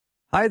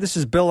Hi, this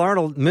is Bill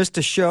Arnold. Missed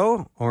a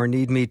show or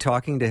need me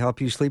talking to help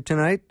you sleep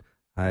tonight?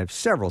 I have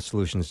several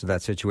solutions to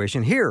that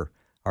situation. Here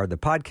are the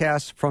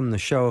podcasts from the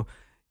show.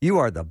 You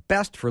are the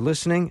best for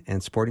listening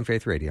and supporting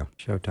Faith Radio.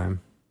 Showtime.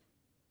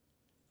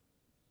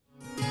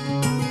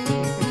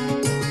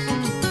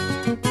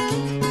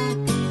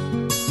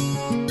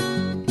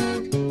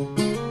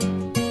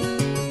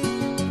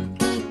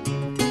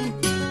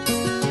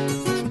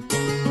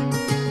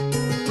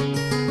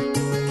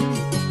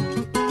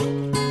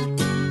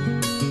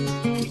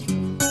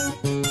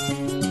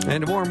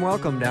 And a warm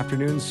welcome to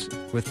Afternoons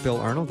with Bill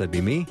Arnold. That'd be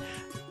me.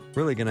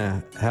 Really going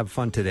to have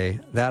fun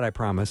today. That I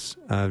promise.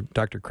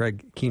 Dr.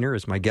 Craig Keener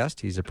is my guest.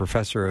 He's a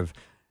professor of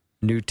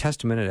New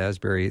Testament at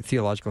Asbury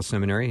Theological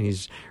Seminary.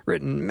 He's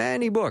written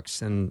many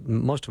books, and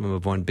most of them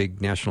have won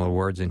big national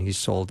awards, and he's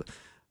sold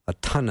a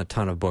ton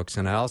of books.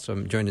 And I also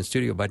am joined in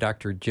studio by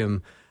Dr.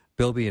 Jim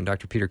Bilby and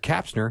Dr. Peter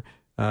Kapsner,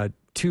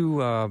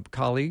 two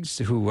colleagues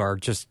who are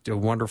just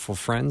wonderful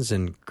friends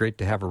and great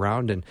to have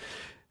around. And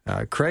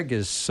Craig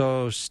is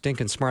so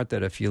stinking smart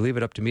that if you leave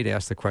it up to me to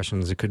ask the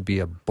questions, it could be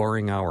a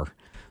boring hour.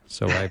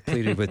 So I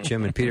pleaded with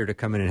Jim and Peter to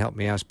come in and help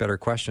me ask better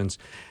questions.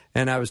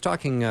 And I was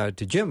talking to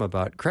Jim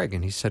about Craig,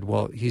 and he said,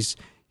 well, he's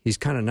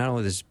kind of not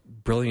only this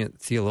brilliant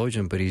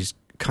theologian, but he's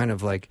kind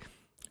of like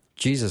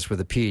Jesus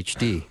with a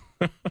PhD.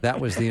 That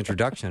was the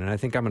introduction, and I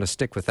think I'm going to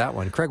stick with that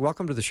one. Craig,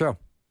 welcome to the show.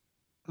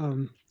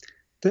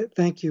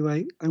 Thank you.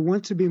 I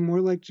want to be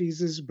more like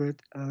Jesus, but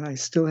I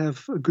still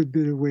have a good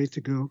bit of way to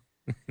go.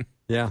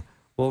 Yeah.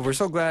 Well, we're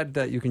so glad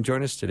that you can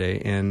join us today.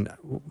 And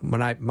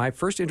when my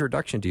first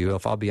introduction to you,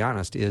 if I'll be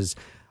honest, is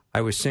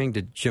I was saying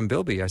to Jim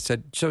Bilby, I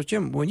said, so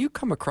Jim, when you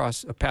come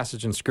across a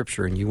passage in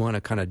Scripture and you want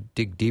to kind of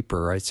dig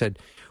deeper, I said,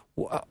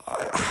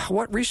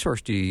 what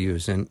resource do you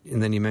use? And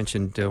then you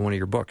mentioned one of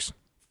your books.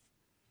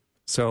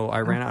 So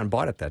I ran out and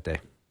bought it that day.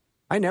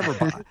 I never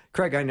buy,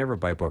 Craig, I never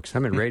buy books.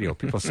 I'm in radio.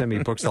 People send me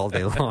books all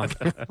day long.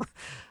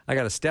 I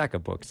got a stack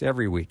of books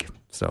every week.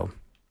 So.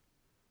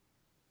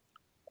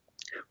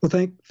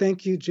 Well,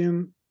 thank you,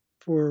 Jim,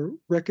 for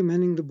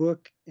recommending the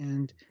book,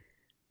 and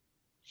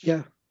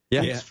yeah.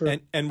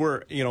 And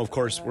we're, of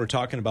course, we're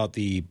talking about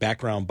the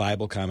background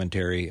Bible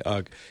commentary.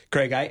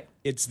 Craig,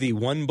 it's the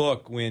one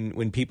book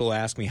when people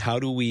ask me how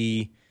do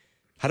we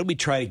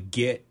try to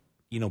get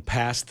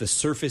past the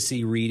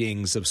surfacey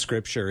readings of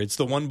Scripture. It's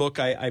the one book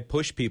I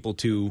push people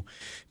to,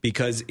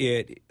 because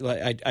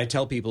I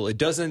tell people it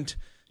doesn't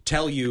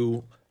tell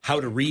you how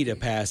to read a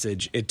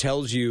passage. It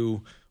tells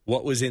you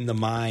what was in the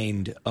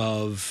mind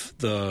of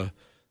the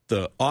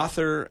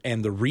author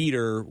and the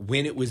reader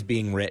when it was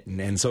being written.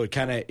 And so it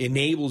kind of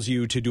enables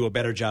you to do a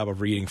better job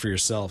of reading for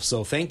yourself.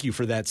 So thank you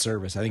for that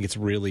service. I think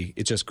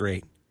it's just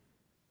great.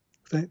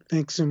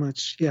 Thanks so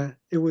much. Yeah,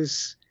 it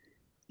was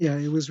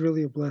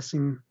really a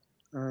blessing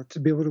to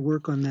be able to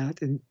work on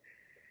that. And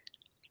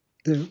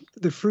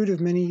the fruit of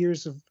many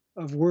years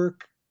of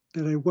work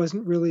that I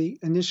wasn't really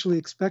initially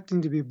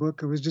expecting to be a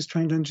book. I was just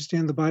trying to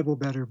understand the Bible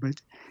better, but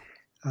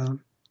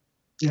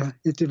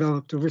it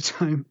developed over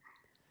time.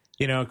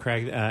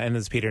 Craig, and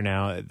this is Peter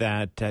now,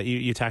 that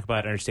you talk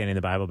about understanding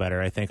the Bible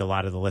better. I think a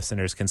lot of the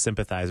listeners can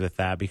sympathize with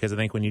that, because I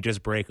think when you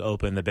just break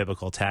open the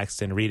biblical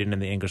text and read it in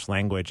the English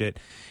language, it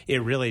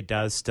really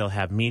does still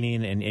have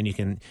meaning, and you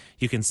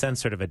can sense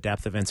sort of a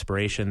depth of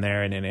inspiration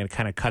there, and it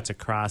kind of cuts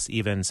across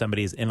even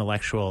somebody's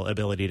intellectual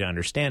ability to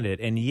understand it.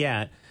 And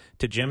yet,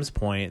 to Jim's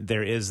point,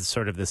 there is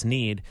sort of this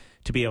need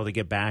to be able to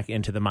get back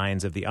into the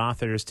minds of the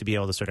authors, to be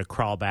able to sort of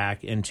crawl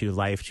back into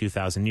life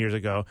 2,000 years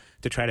ago,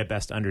 to try to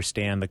best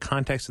understand the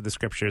context of the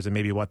Scriptures and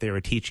maybe what they were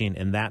teaching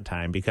in that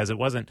time, because it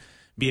wasn't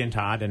being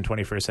taught in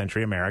 21st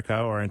century America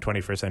or in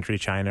 21st century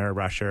China or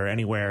Russia or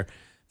anywhere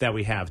that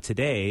we have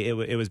today.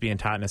 It was being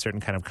taught in a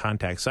certain kind of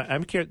context. So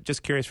I'm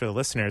just curious for the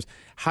listeners,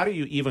 how do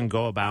you even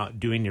go about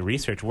doing your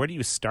research? Where do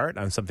you start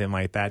on something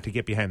like that to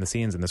get behind the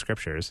scenes in the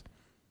Scriptures?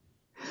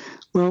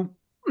 Well,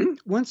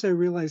 once I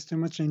realized how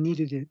much I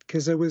needed it,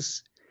 because I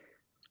was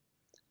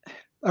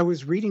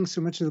reading so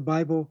much of the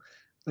Bible,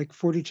 like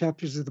 40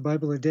 chapters of the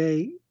Bible a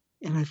day,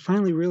 and I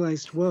finally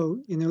realized,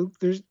 whoa,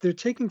 they're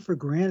taking for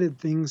granted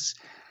things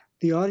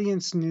the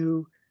audience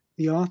knew,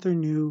 the author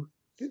knew,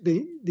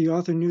 the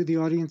author knew the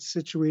audience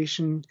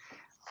situation,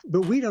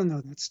 but we don't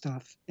know that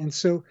stuff. And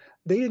so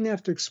they didn't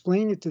have to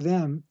explain it to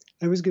them.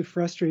 I always get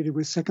frustrated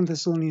with 2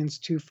 Thessalonians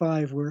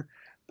 2:5, where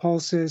Paul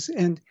says,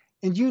 and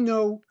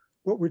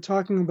what we're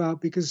talking about,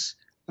 because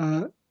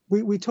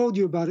we told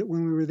you about it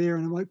when we were there.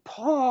 And I'm like,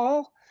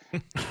 Paul.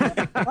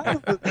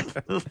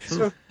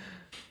 So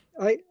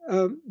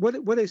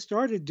what I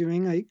started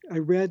doing, I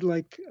read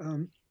like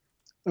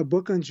a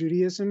book on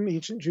Judaism,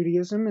 ancient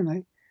Judaism, and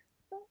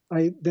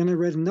I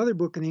read another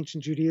book on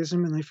ancient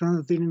Judaism, and I found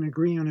that they didn't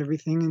agree on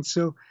everything. And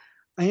so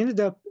I ended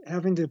up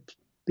having to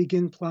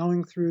begin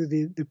plowing through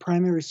the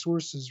primary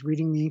sources,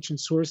 reading the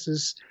ancient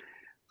sources,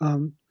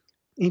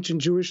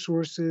 ancient Jewish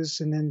sources,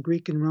 and then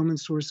Greek and Roman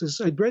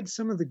sources. I'd read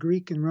some of the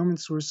Greek and Roman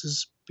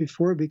sources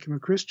before I became a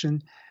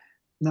Christian,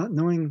 not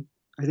knowing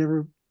I'd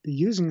ever be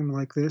using them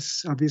like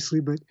this,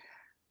 obviously. But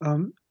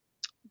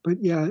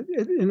yeah,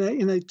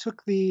 and I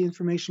took the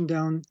information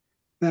down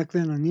back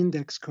then on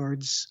index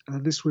cards.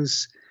 This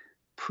was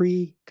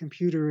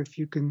pre-computer,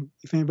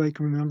 if anybody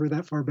can remember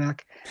that far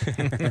back.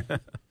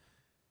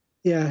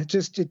 Yeah,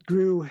 it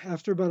grew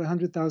after about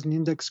 100,000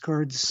 index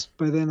cards.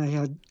 By then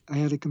I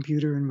had a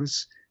computer and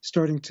was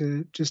starting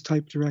to just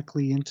type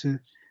directly into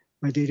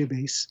my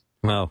database.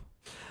 Wow.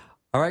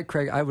 All right,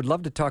 Craig, I would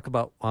love to talk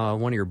about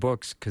one of your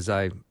books because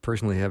I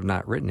personally have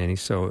not written any,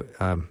 so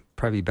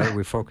probably better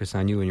we focus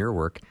on you and your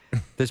work.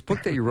 This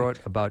book that you wrote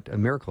about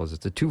miracles,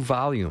 it's a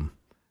 2-volume,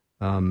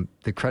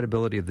 The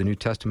Credibility of the New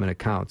Testament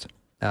Accounts.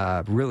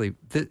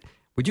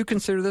 Would you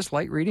consider this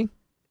light reading?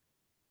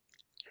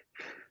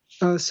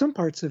 Some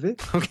parts of it.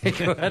 Okay,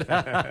 go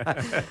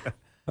ahead.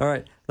 All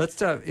right.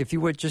 Let's, if you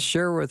would, just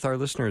share with our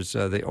listeners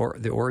the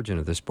origin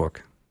of this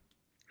book.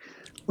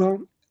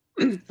 Well,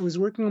 I was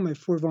working on my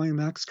 4-volume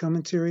Acts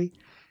commentary,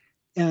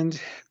 and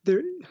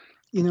there,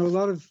 a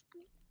lot of,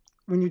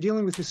 when you're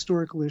dealing with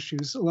historical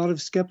issues, a lot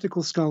of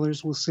skeptical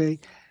scholars will say,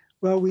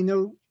 well, we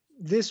know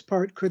this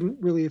part couldn't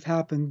really have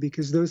happened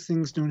because those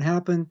things don't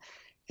happen,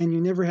 and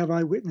you never have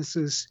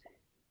eyewitnesses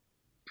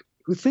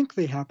who think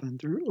they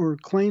happened or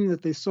claim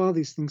that they saw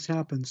these things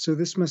happen. So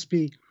this must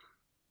be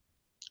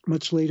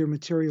much later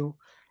material.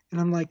 And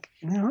I'm like,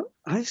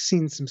 I've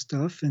seen some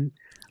stuff, and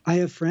I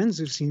have friends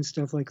who've seen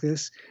stuff like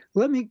this.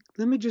 Let me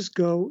just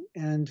go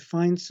and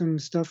find some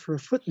stuff for a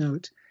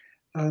footnote.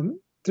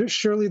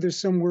 Surely there's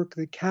some work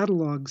that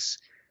catalogs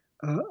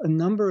a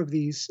number of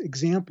these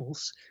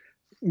examples,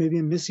 maybe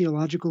in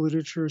missiological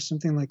literature or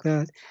something like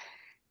that.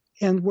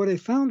 And what I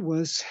found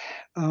was,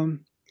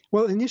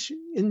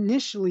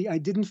 initially I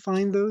didn't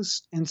find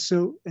those. And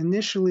so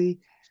initially,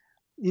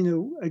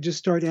 I just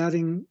started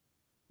adding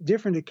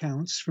different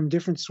accounts from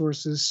different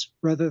sources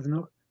rather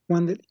than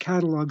one that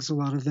catalogs a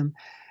lot of them.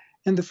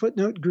 And the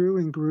footnote grew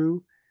and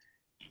grew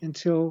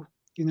until,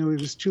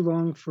 it was too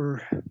long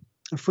for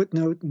a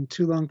footnote and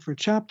too long for a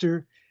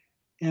chapter.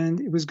 And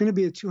it was going to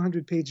be a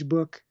 200-page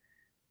book,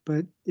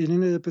 but it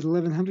ended up at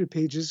 1,100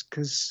 pages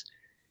because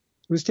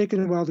it was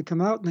taking a while to come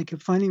out, and I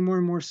kept finding more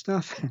and more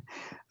stuff.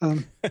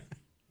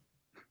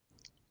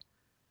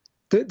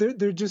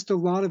 There are just a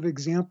lot of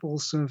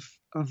examples of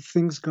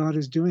things God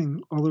is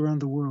doing all around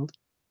the world.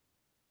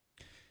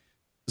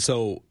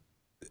 So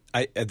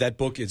that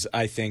book is,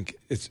 I think,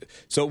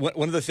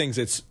 one of the things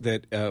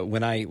that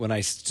when I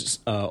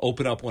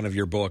open up one of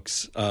your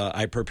books,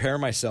 I prepare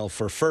myself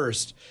for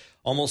first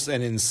almost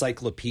an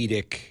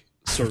encyclopedic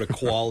sort of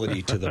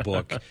quality to the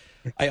book.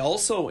 I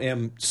also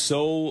am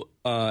so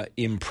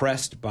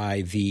impressed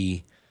by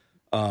the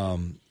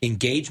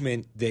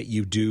engagement that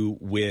you do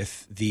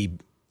with the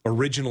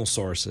original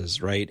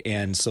sources, right?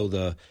 And so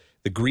the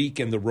Greek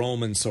and the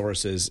Roman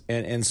sources.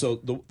 And so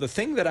the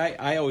thing that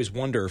I always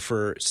wonder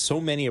for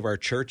so many of our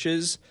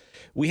churches,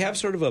 we have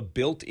sort of a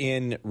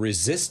built-in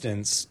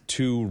resistance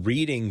to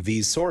reading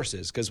these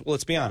sources because, well,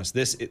 let's be honest,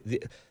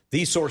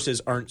 these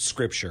sources aren't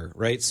Scripture,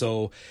 right?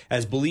 So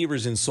as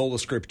believers in sola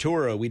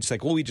scriptura,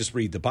 we just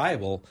read the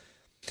Bible.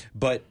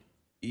 But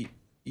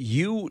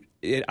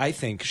I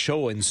think,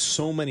 show in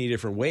so many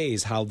different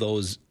ways how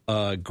those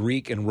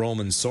Greek and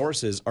Roman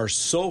sources are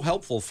so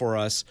helpful for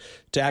us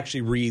to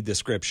actually read the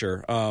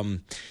Scripture.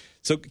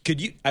 So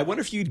I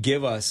wonder if you'd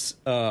give us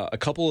a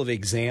couple of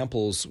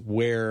examples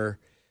where,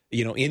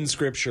 in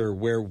Scripture,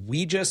 where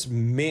we just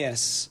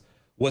miss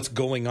what's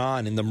going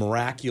on in the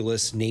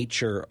miraculous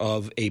nature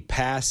of a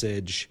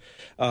passage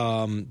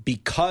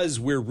because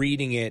we're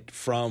reading it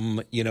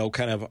from,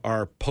 kind of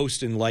our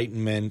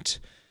post-Enlightenment,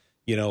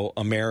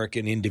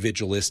 American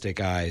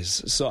individualistic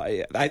eyes. So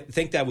I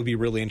think that would be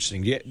really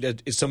interesting.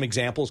 Some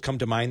examples come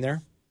to mind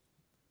there?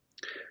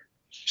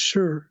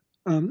 Sure.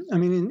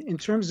 In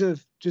terms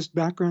of just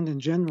background in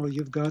general,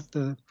 you've got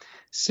the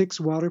 6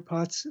 water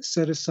pots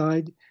set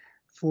aside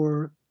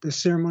for the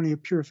ceremony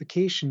of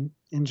purification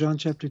in John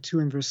chapter 2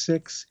 and verse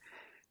 6.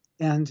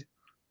 And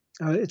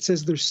it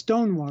says they're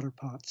stone water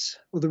pots.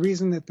 Well, the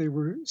reason that they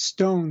were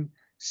stone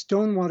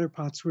water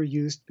pots were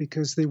used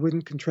because they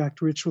wouldn't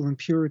contract ritual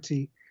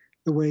impurity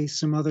the way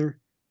some other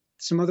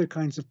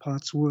kinds of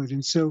pots would.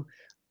 And so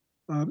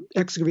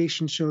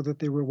excavations show that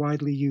they were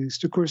widely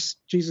used. Of course,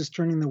 Jesus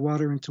turning the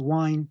water into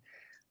wine,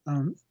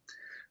 there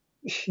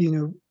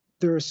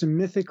are some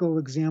mythical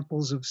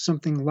examples of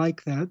something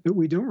like that, but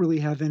we don't really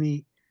have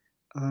any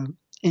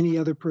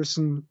other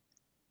person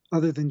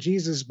other than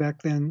Jesus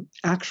back then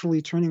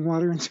actually turning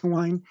water into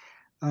wine.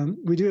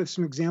 We do have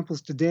some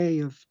examples today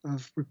of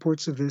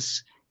reports of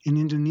this in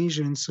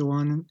Indonesia and so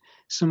on, and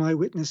some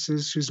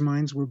eyewitnesses whose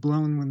minds were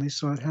blown when they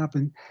saw it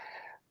happen.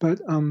 But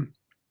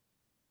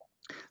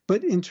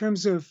in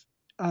terms of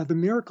the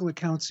miracle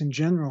accounts in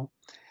general,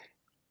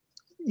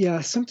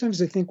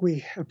 sometimes I think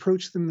we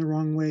approach them the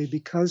wrong way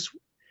because,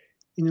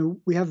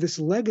 we have this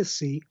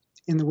legacy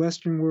in the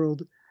Western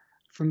world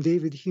from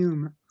David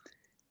Hume.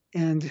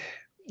 And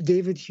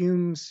David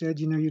Hume said,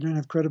 you don't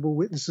have credible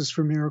witnesses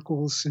for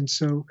miracles. And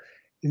so,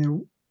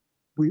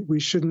 we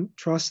shouldn't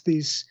trust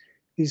these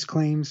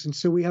claims. And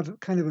so we have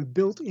kind of a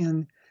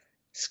built-in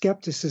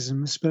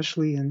skepticism,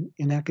 especially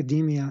in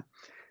academia,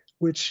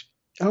 which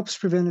helps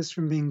prevent us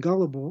from being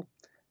gullible,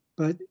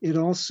 but it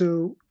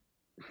also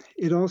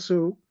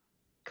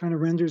kind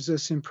of renders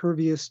us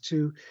impervious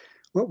to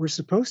what we're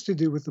supposed to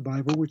do with the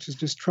Bible, which is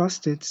just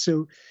trust it.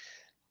 So,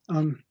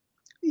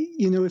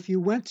 if you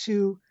went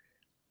to,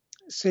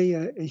 say,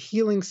 a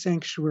healing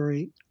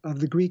sanctuary of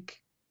the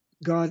Greek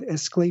god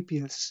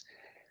Asclepius,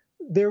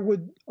 there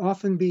would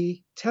often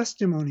be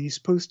testimonies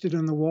posted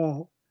on the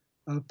wall,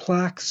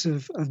 plaques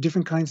of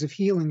different kinds of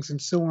healings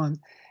and so on.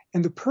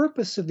 And the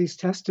purpose of these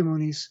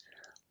testimonies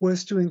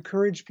was to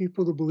encourage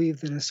people to believe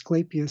that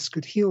Asclepius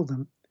could heal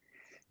them.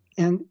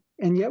 And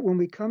yet when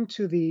we come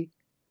to the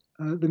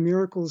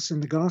miracles in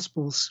the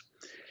Gospels,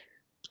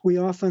 we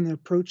often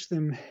approach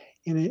them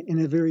in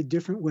a very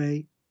different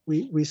way.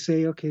 We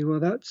say, okay, well,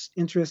 that's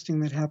interesting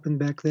that happened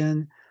back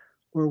then.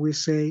 Or we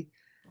say,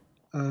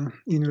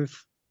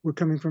 if we're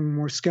coming from a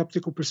more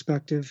skeptical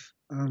perspective,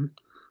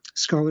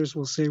 scholars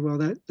will say, well,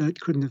 that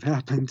couldn't have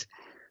happened.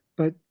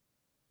 But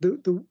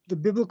the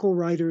biblical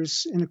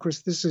writers, and of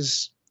course this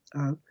is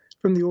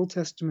from the Old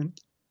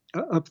Testament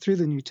up through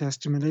the New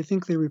Testament, I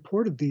think they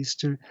reported these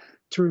to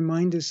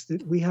remind us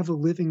that we have a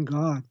living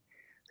God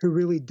who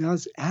really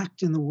does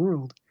act in the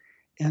world,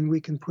 and we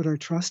can put our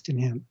trust in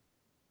him.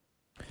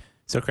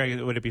 So,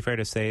 Craig, would it be fair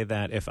to say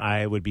that if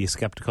I would be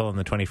skeptical in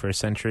the 21st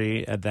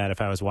century, that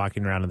if I was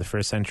walking around in the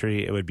first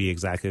century, it would be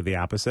exactly the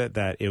opposite,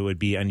 that it would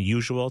be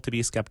unusual to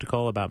be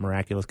skeptical about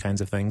miraculous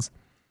kinds of things?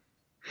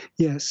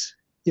 Yes.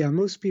 Yeah,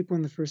 most people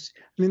in the first...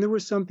 there were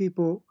some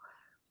people...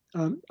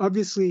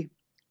 obviously,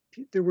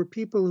 there were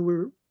people who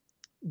were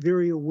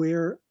very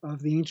aware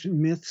of the ancient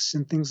myths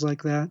and things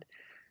like that,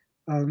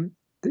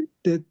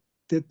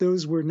 that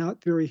those were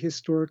not very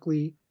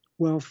historically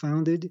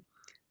well-founded.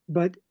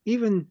 But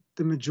even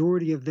the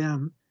majority of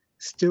them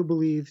still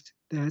believed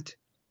that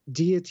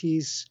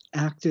deities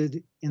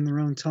acted in their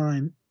own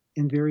time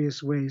in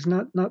various ways.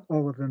 Not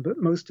all of them, but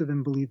most of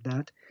them believed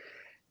that.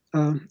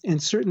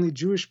 And certainly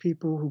Jewish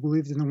people who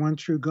believed in the one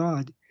true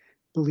God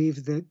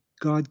believed that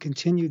God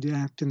continued to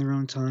act in their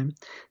own time.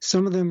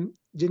 Some of them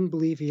didn't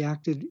believe he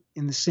acted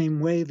in the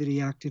same way that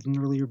he acted in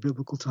earlier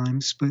biblical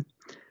times. But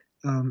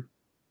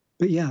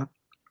yeah,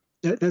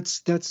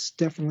 that's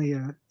definitely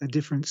a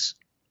difference.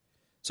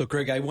 So,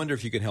 Craig, I wonder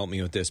if you can help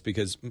me with this,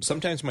 because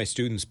sometimes my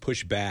students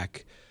push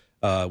back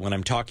when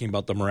I'm talking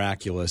about the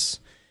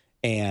miraculous,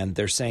 and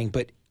they're saying,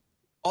 but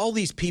all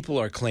these people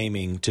are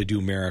claiming to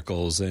do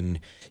miracles. And,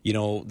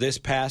 this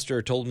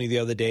pastor told me the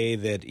other day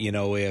that,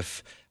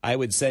 if I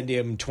would send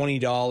him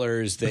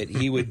 $20, that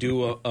he would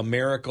do a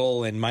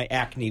miracle and my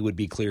acne would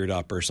be cleared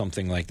up or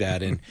something like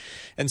that.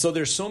 And so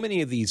there's so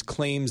many of these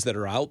claims that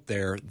are out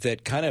there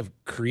that kind of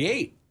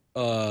create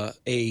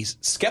a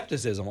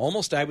skepticism,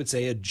 almost I would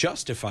say a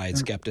justified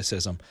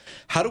skepticism.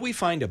 How do we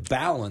find a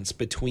balance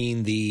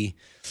between the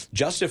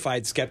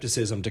justified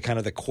skepticism to kind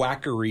of the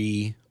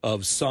quackery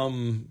of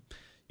some,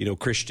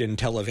 Christian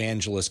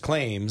televangelist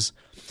claims,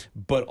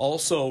 but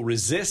also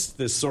resist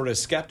this sort of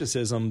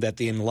skepticism that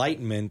the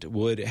Enlightenment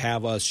would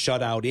have us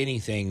shut out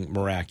anything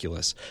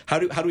miraculous? How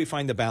do we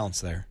find the balance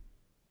there?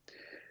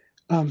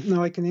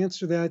 No, I can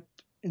answer that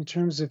in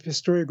terms of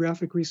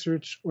historiographic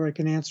research, or I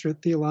can answer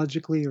it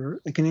theologically, or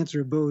I can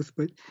answer both.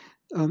 But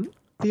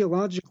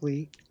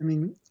theologically,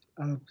 the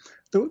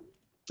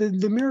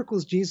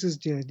miracles Jesus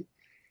did,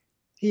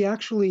 he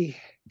actually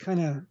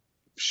kind of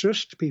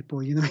shushed people.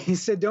 He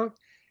said,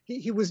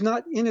 he was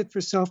not in it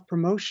for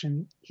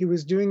self-promotion. He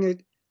was doing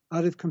it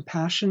out of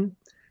compassion.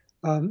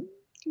 The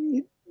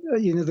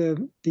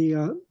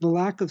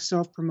lack of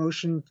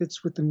self-promotion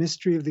fits with the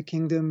mystery of the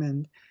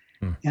kingdom,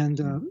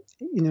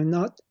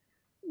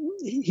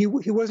 He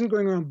wasn't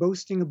going around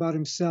boasting about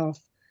himself,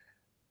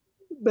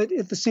 but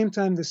at the same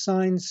time, the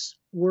signs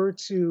were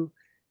to,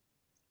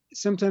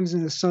 sometimes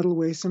in a subtle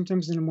way,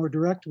 sometimes in a more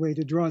direct way,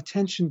 to draw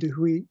attention to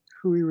who he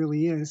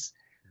really is,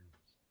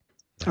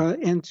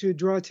 and to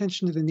draw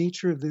attention to the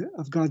nature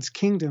of God's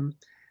kingdom,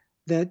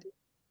 that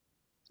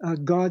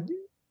God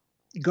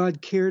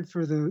cared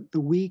for the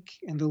weak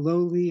and the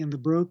lowly and the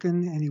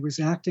broken, and he was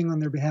acting on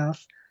their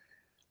behalf.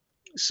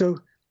 So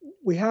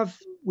we have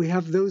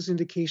those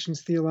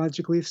indications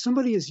theologically. If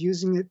somebody is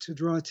using it to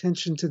draw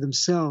attention to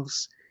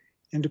themselves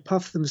and to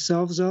puff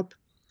themselves up,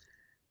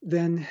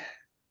 then,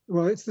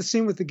 well, it's the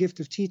same with the gift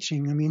of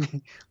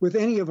teaching. With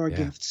any of our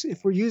gifts,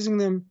 if we're using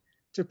them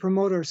to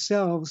promote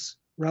ourselves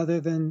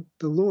rather than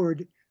the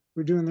Lord,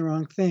 we're doing the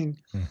wrong thing.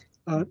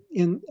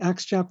 In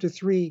Acts chapter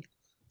 3,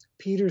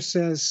 Peter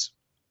says,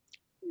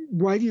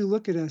 "Why do you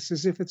look at us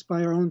as if it's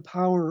by our own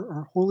power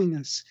or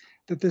holiness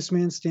that this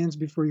man stands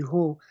before you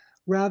whole?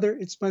 Rather,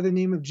 it's by the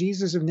name of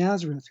Jesus of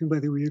Nazareth, whom by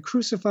the way you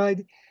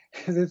crucified,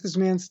 that this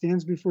man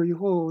stands before you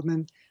whole," and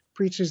then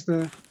preaches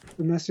the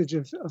message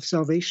of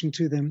salvation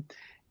to them.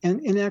 And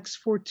in Acts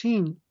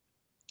 14,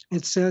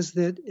 it says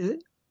that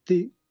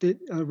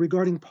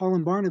regarding Paul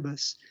and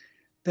Barnabas,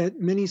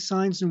 that many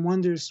signs and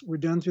wonders were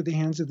done through the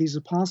hands of these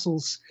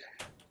apostles,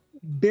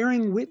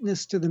 bearing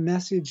witness to the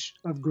message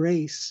of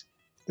grace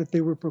that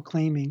they were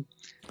proclaiming.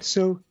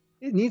 So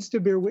it needs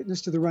to bear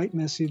witness to the right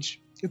message.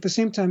 At the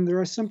same time, there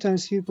are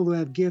sometimes people who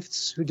have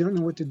gifts who don't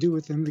know what to do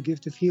with them. The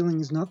gift of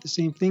healing is not the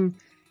same thing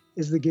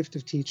is the gift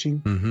of teaching.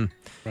 Mm-hmm.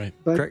 Right.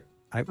 But Craig,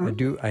 I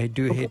do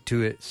hate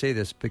to say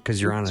this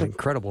because you're on an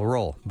incredible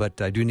roll,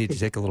 but I do need to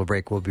take a little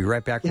break. We'll be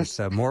right back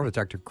with more with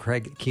Dr.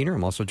 Craig Keener.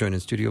 I'm also joined in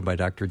studio by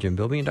Dr. Jim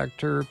Bilby and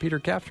Dr. Peter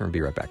Kapsner. We'll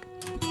be right back.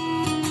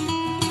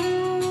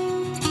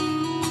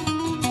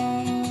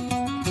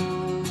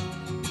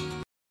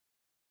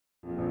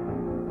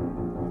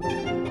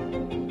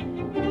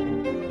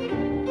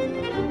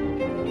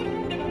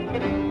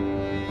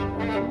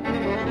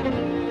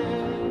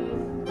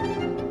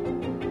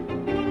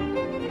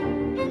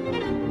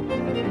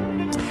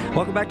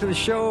 Welcome back to the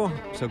show.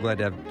 So glad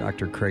to have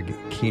Dr. Craig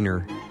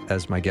Keener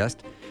as my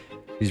guest.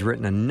 He's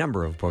written a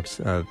number of books.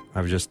 I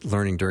was just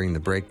learning during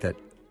the break that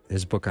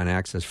his book on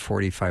Acts is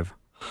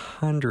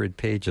 4,500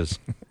 pages.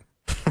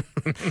 I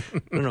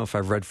don't know if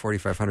I've read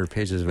 4,500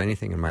 pages of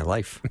anything in my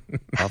life.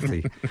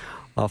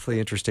 Awfully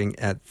interesting.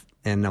 And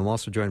I'm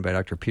also joined by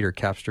Dr. Peter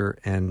Kapsner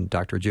and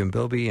Dr. Jim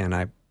Bilby, and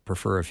I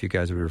prefer if you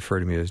guys would refer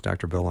to me as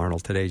Dr. Bill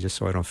Arnold today, just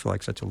so I don't feel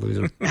like such a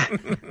loser.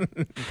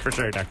 For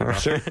sure, Dr.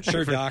 Bill.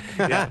 Sure, Doc.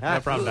 Yeah,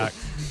 no problem, Doc.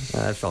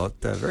 I felt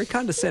very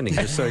condescending,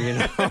 just so you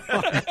know.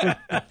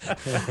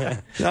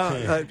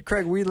 Now,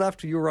 Craig, we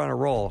left. You were on a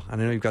roll,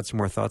 and I know you've got some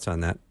more thoughts on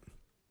that.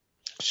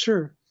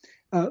 Sure.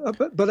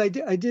 But I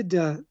did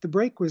the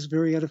break was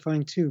very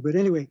edifying too. But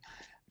anyway,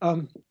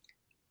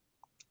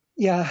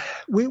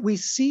 we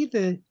see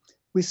the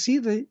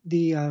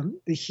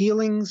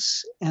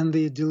healings and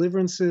the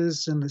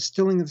deliverances and the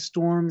stilling of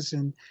storms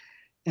and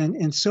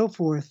so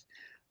forth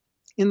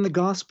in the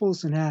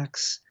Gospels and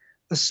Acts,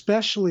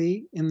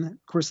 especially in,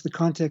 of course, the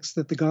context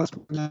that the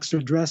Gospels and Acts are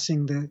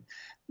addressing, the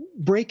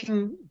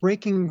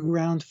breaking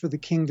ground for the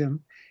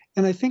kingdom.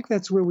 And I think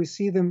that's where we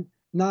see them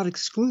not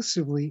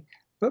exclusively,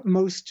 but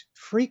most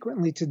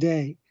frequently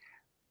today.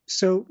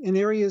 So in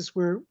areas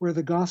where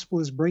the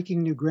gospel is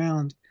breaking new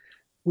ground,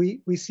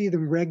 we see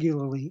them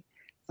regularly.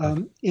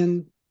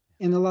 In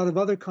a lot of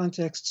other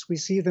contexts, we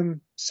see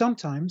them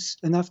sometimes,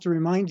 enough to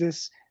remind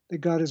us that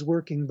God is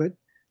working, but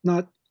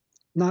not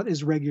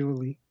as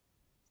regularly.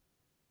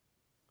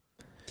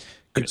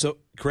 So,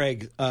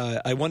 Craig,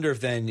 I wonder if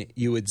then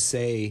you would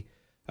say,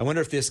 I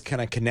wonder if this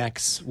kind of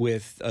connects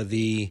with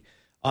the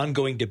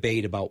ongoing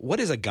debate about what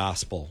is a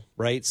gospel,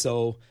 right?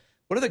 So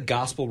what are the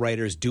gospel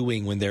writers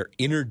doing when they're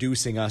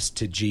introducing us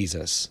to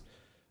Jesus?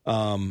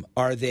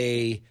 Are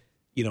they,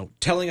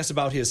 telling us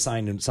about his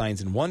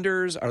signs and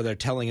wonders? Are they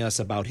telling us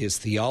about his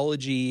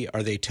theology?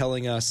 Are they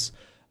telling us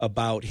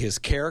about his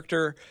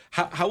character?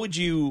 How would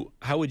you,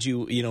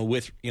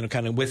 with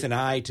kind of with an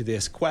eye to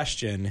this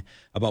question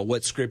about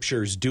what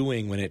Scripture is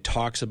doing when it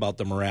talks about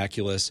the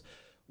miraculous?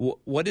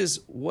 What is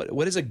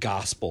a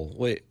gospel?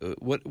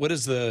 What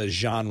is the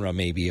genre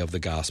maybe of the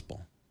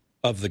gospel,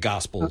 of the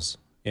Gospels?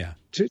 Yeah.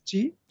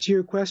 To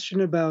your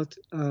question about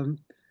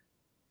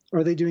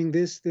are they doing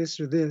this,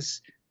 or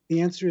this?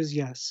 The answer is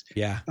yes.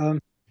 Yeah. But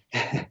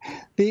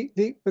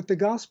the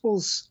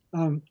Gospels,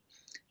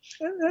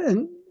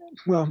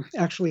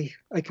 actually,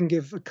 I can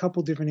give a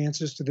couple different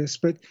answers to this.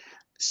 But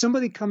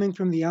somebody coming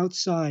from the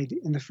outside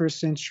in the first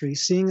century,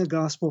 seeing a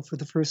gospel for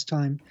the first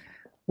time,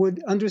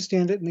 would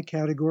understand it in the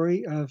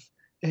category of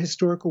a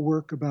historical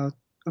work about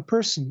a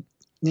person,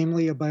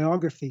 namely a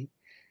biography.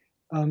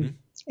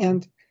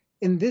 And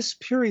in this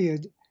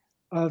period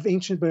of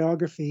ancient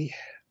biography,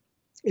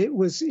 it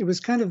was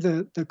kind of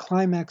the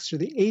climax or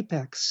the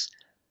apex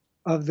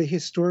of the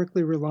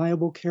historically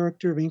reliable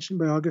character of ancient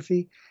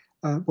biography.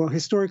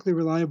 Historically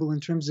reliable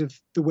in terms of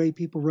the way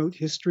people wrote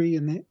history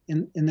in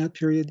that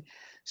period.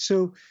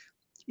 So,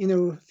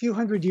 a few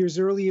hundred years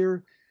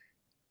earlier,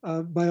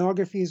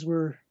 biographies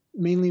were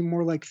mainly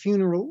more like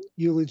funeral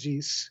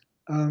eulogies.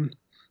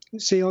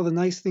 Say all the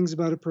nice things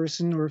about a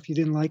person, or if you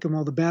didn't like them,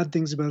 all the bad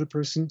things about a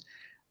person.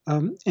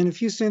 And a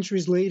few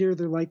centuries later,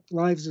 they're like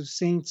lives of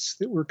saints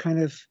that were kind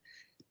of,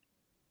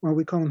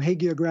 we call them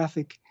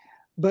hagiographic.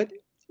 But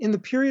in the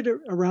period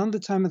around the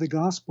time of the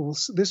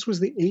Gospels, this was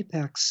the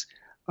apex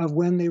of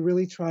when they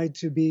really tried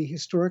to be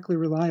historically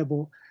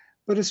reliable,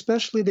 but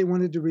especially they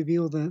wanted to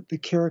reveal the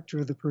character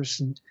of the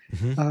person.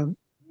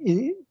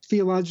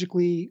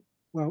 Theologically,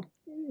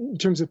 in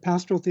terms of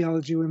pastoral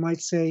theology, we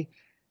might say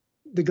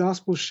the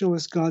Gospels show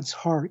us God's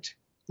heart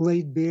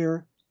laid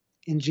bare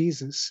in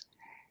Jesus.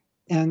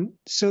 And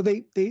so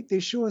they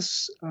show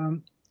us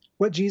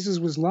what Jesus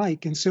was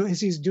like. And so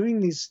as he's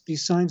doing these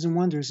signs and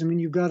wonders,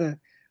 you've got a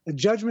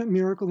judgment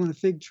miracle in a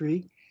fig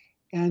tree,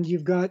 and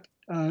you've got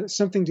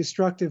something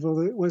destructive,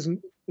 although it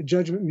wasn't a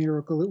judgment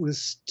miracle. It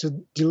was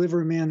to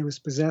deliver a man who was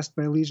possessed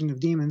by a legion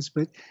of demons.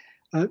 But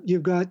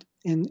you've got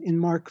in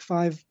Mark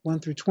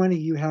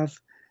 5:1-20, you have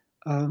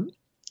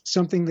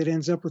something that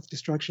ends up with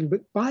destruction.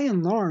 But by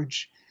and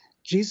large,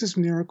 Jesus'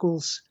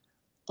 miracles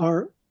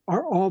are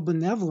all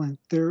benevolent.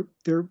 They're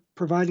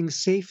providing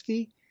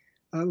safety,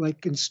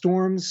 like in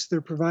storms.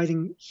 They're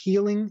providing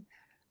healing.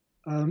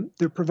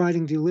 They're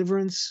providing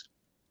deliverance.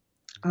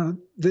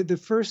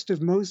 The first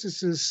of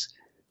Moses's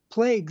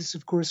plagues,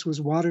 of course,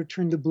 was water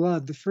turned to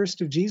blood. The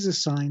first of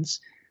Jesus' signs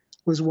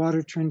was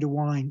water turned to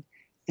wine.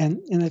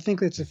 And I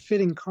think that's a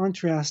fitting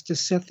contrast to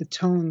set the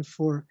tone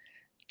for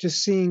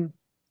just seeing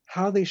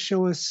how they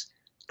show us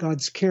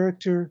God's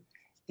character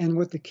and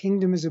what the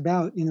kingdom is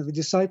about. You know, the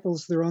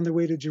disciples, they're on their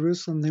way to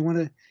Jerusalem. They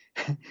want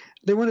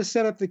to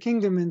set up the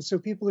kingdom. And so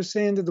people are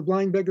saying to the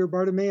blind beggar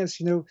Bartimaeus,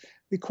 you know,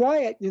 be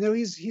quiet. You know,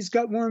 he's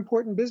got more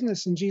important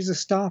business. And Jesus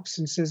stops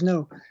and says,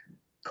 no,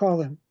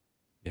 call him.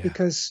 Yeah.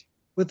 Because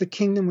what the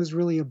kingdom was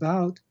really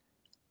about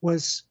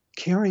was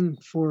caring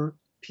for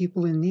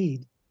people in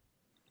need.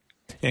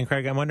 And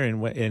Craig, I'm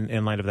wondering,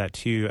 in light of that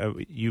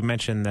too, you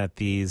mentioned that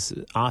these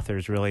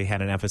authors really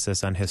had an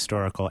emphasis on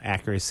historical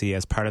accuracy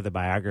as part of the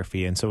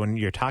biography. And so when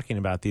you're talking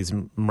about these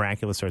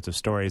miraculous sorts of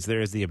stories, there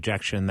is the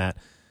objection that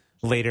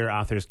later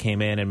authors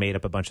came in and made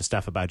up a bunch of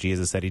stuff about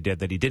Jesus that he did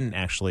that he didn't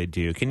actually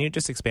do. Can you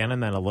just expand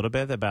on that a little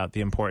bit about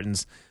the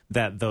importance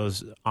that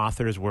those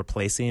authors were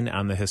placing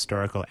on the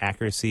historical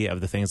accuracy of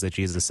the things that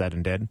Jesus said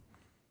and did?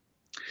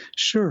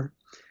 Sure.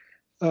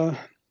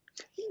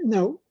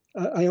 Now,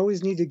 I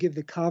always need to give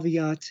the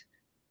caveat,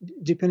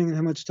 depending on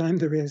how much time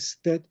there is,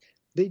 that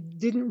they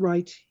didn't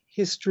write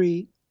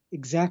history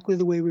exactly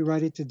the way we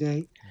write it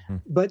today,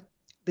 but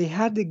they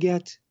had to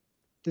get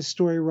the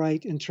story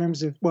right in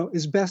terms of, well,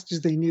 as best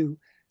as they knew.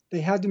 They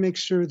had to make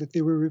sure that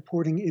they were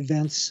reporting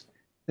events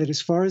that,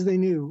 as far as they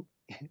knew,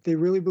 they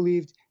really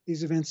believed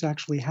these events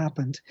actually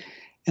happened.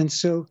 And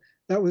so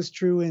that was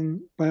true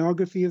in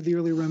biography of the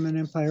early Roman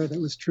Empire. That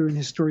was true in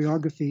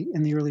historiography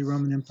in the early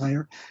Roman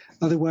Empire.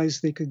 Otherwise,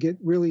 they could get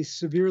really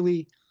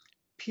severely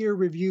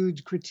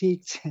peer-reviewed,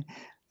 critiqued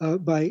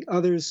by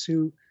others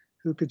who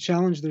could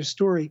challenge their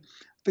story.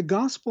 The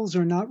Gospels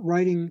are not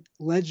writing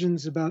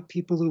legends about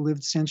people who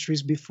lived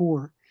centuries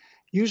before.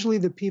 Usually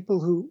the people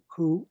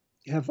who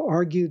have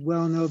argued,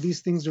 well, no,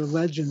 these things are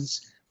legends,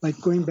 like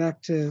going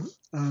back to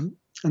a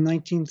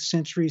 19th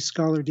century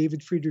scholar,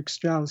 David Friedrich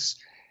Strauss,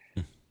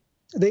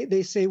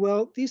 they say,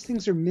 well, these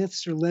things are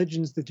myths or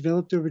legends that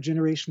developed over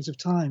generations of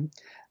time.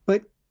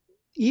 But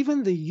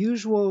even the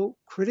usual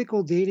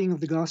critical dating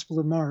of the Gospel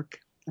of Mark,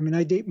 I mean,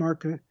 I date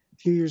Mark a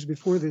few years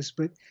before this,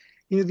 but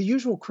the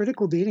usual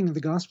critical dating of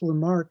the Gospel of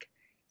Mark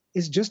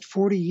is just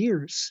 40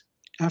 years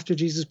after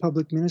Jesus'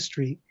 public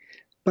ministry.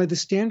 By the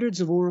standards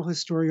of oral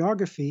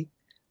historiography,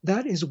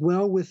 that is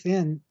well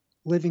within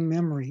living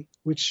memory,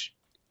 which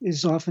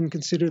is often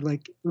considered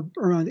like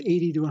around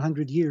 80 to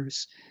 100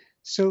 years.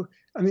 So,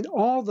 I mean,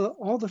 all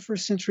the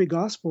first century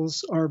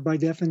Gospels are by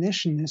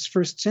definition as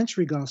first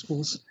century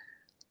Gospels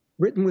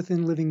written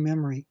within living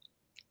memory.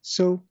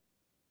 So,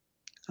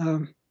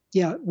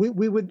 we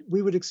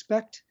would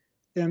expect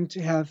them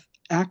to have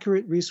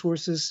accurate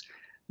resources.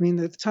 I mean,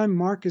 at the time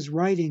Mark is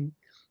writing,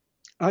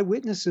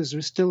 eyewitnesses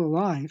are still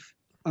alive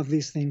of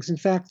these things. In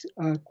fact,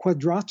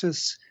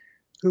 Quadratus,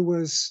 who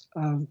was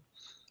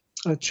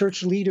a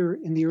church leader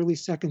in the early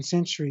 2nd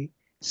century,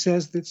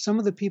 says that some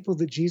of the people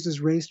that Jesus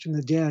raised from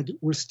the dead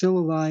were still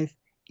alive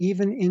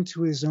even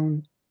into his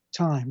own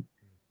time.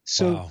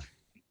 So, wow.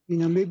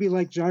 Maybe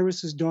like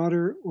Jairus'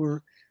 daughter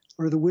or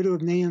the widow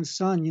of Nain's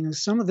son,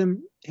 some of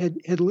them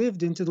had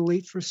lived into the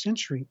late 1st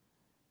century.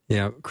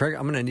 Yeah, Craig,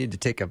 I'm going to need to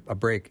take a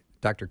break.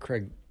 Dr.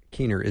 Craig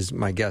Keener is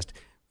my guest,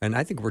 and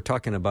I think we're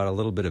talking about a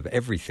little bit of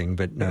everything,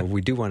 but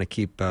we do want to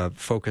keep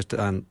focused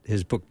on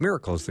his book,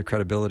 Miracles, the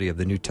credibility of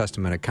the New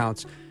Testament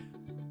accounts.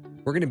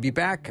 We're going to be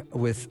back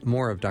with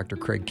more of Dr.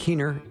 Craig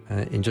Keener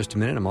in just a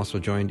minute. I'm also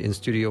joined in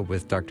studio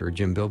with Dr.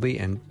 Jim Bilby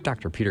and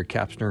Dr. Peter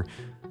Kapsner.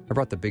 I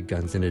brought the big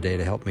guns in today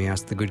to help me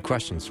ask the good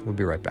questions. We'll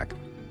be right back.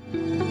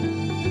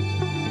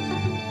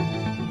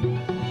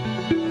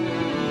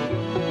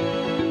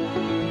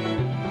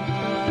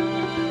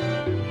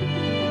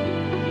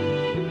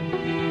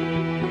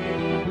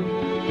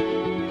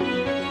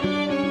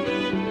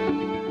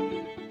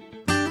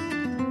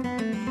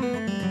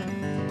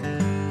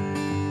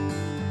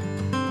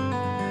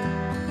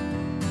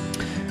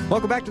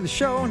 Welcome back to the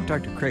show.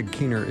 Dr. Craig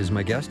Keener is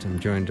my guest. I'm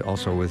joined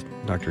also with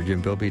Dr.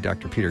 Jim Bilby,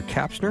 Dr. Peter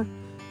Kapsner,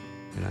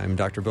 and I'm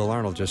Dr. Bill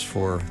Arnold just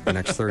for the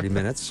next 30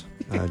 minutes,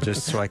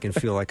 just so I can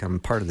feel like I'm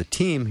part of the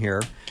team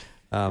here.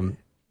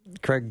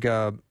 Craig,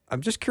 I'm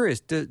just curious,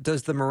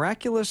 does the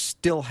miraculous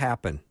still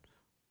happen?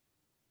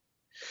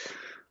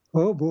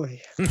 Oh,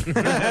 boy.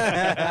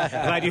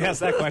 Glad you asked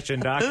that question,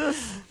 Doc.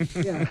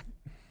 Yeah.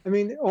 I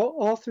mean,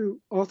 all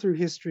through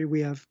history, we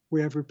have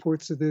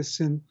reports of this,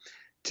 and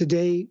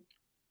today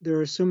there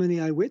are so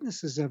many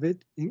eyewitnesses of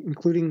it,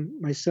 including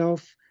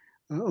myself,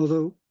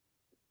 although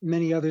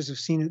many others have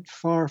seen it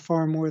far,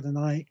 far more than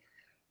I.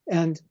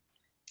 And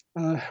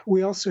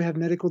we also have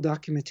medical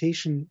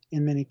documentation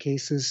in many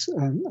cases.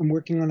 I'm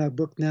working on a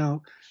book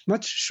now,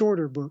 much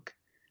shorter book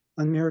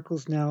on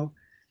miracles now,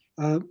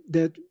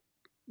 that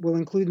will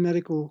include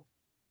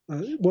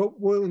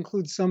will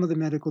include some of the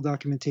medical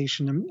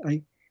documentation.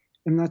 I'm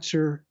not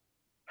sure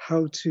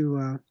how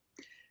to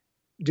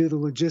do the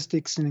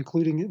logistics and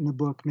including it in the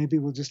book. Maybe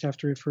we'll just have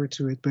to refer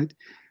to it. But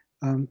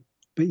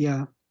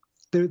yeah,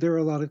 there are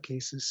a lot of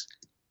cases.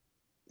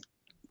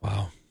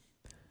 Wow.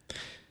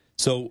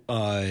 So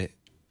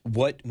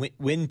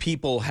when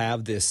people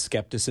have this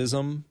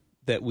skepticism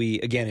that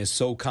again is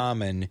so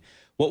common,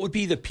 What would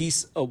be the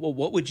piece?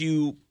 What would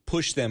you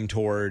push them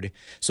toward?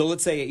 So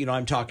let's say,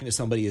 I'm talking to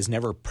somebody who's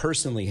never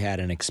personally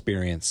had an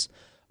experience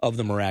of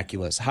the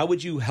miraculous. How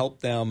would you help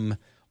them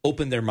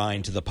open their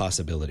mind to the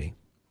possibility?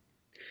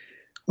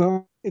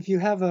 Well, if you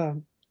have a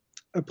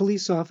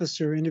police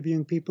officer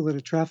interviewing people at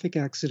a traffic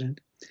accident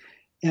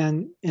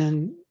and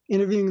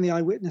interviewing the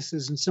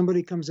eyewitnesses, and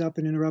somebody comes up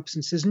and interrupts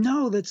and says,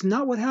 "No, that's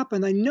not what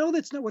happened. I know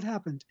that's not what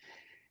happened."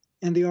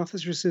 And the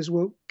officer says,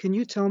 "Well, can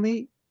you tell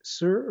me,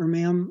 sir or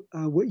ma'am,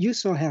 what you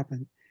saw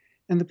happen?"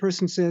 And the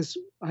person says,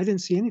 "I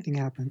didn't see anything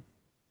happen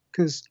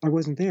because I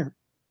wasn't there."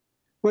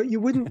 Well, you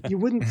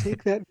wouldn't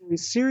take that very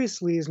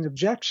seriously as an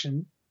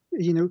objection.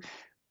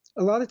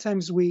 A lot of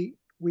times we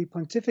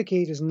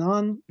pontificate as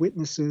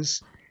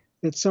non-witnesses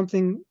that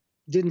something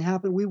didn't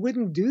happen. We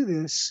wouldn't do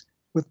this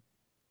with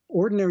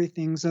ordinary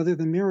things other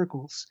than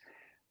miracles.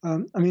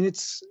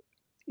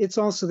 It's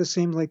also the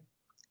same like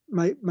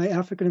my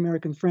African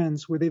American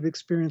friends, where they've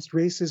experienced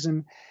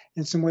racism,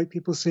 and some white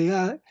people say,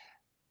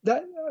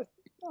 that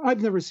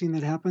I've never seen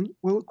that happen.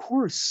 Well, of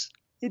course,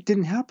 it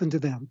didn't happen to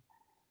them.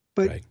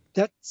 But right.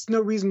 That's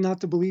no reason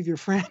not to believe your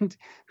friend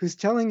who's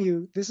telling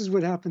you this is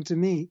what happened to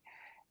me.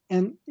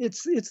 And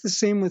it's the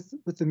same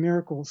with the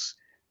miracles.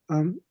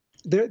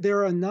 There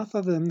are enough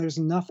of them. There's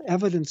enough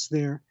evidence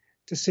there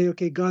to say,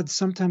 okay, God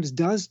sometimes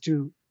does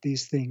do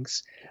these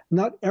things.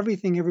 Not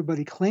everything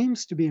everybody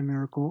claims to be a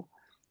miracle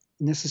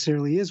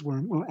necessarily is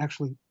one. Well,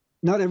 actually,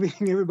 not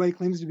everything everybody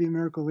claims to be a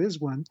miracle is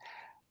one,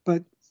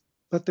 but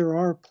there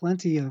are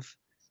plenty of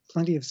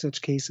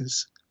such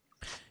cases.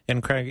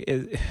 And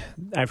Craig,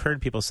 I've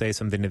heard people say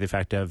something to the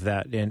effect of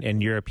that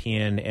in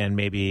European and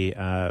maybe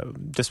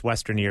just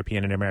Western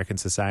European and American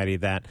society,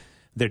 that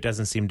there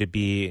doesn't seem to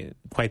be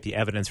quite the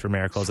evidence for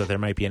miracles that there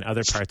might be in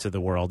other parts of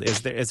the world.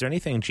 Is there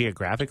anything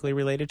geographically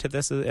related to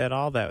this at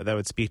all that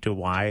would speak to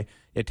why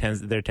there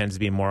tends to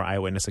be more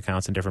eyewitness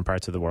accounts in different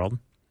parts of the world?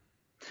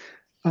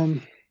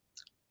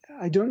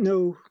 I don't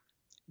know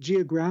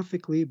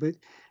geographically, but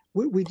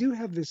we do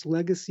have this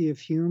legacy of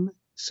Hume,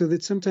 so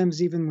that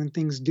sometimes even when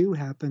things do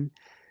happen,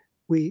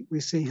 we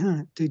say,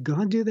 did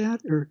God do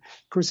that? Or,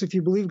 of course, if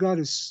you believe God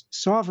is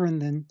sovereign,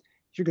 then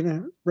you're going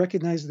to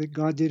recognize that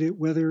God did it,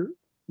 whether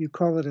you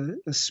call it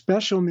a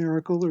special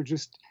miracle or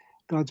just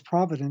God's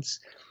providence.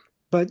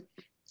 But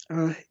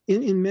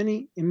in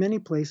many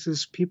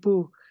places,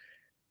 people,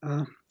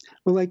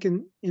 like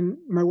in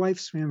my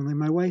wife's family,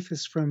 my wife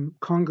is from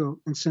Congo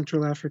in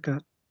Central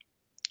Africa.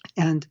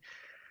 And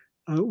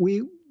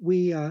we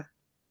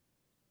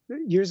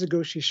years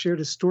ago, she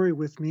shared a story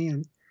with me.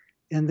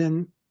 And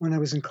then when I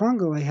was in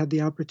Congo, I had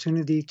the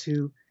opportunity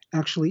to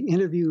actually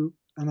interview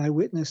an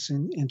eyewitness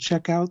and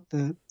check out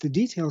the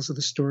details of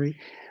the story.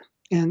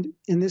 And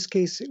in this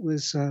case, it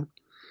was,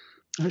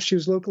 she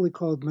was locally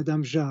called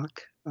Madame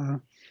Jacques,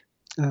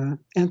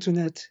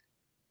 Antoinette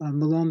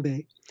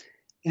Malombe.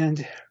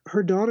 And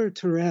her daughter,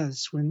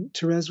 Therese, when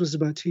Therese was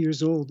about 2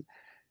 years old,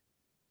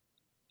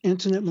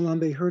 Antoinette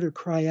Malombe heard her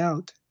cry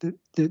out that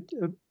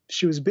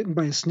she was bitten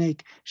by a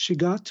snake. She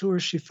got to her,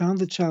 she found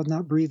the child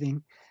not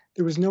breathing.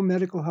 There was no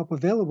medical help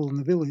available in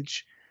the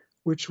village,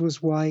 which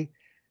was why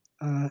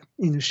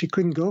she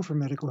couldn't go for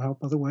medical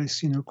help. Otherwise,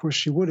 of course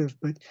she would have.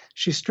 But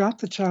she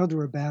strapped the child to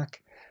her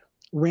back,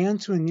 ran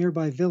to a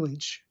nearby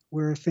village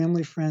where a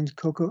family friend,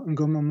 Coco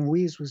Ngoma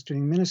Moise, was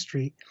doing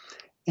ministry.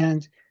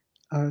 And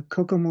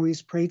Coco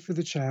Moise prayed for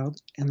the child,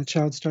 and the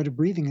child started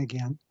breathing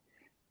again.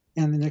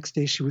 And the next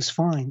day she was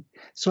fine.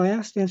 So I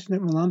asked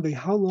Antoinette Malombe,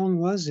 how long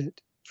was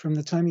it from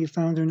the time you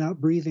found her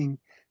not breathing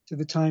to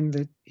the time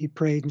that he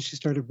prayed and she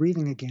started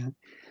breathing again?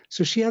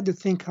 So she had to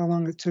think how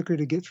long it took her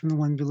to get from the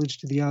one village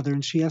to the other,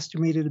 and she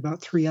estimated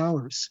about 3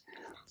 hours.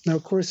 Now,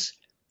 of course,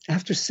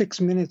 after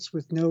 6 minutes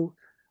with no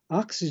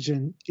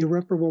oxygen,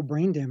 irreparable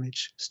brain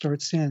damage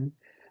starts in.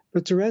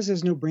 But Therese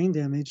has no brain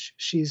damage.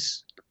 She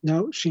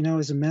now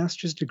has a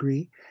master's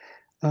degree.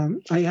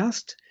 I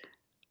asked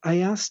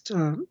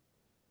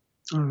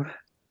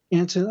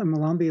Antoinette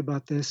Malombe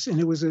about this, and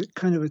it was a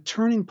kind of a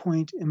turning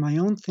point in my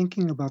own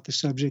thinking about the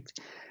subject,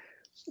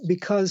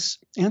 because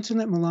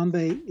Antoinette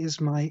Malombe is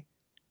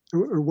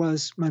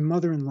was my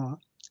mother-in-law,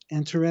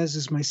 and Therese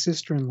is my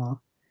sister-in-law,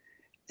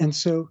 and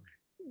so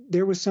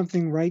there was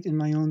something right in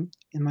my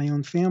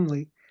own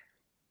family,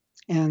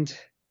 and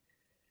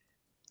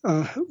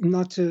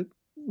not to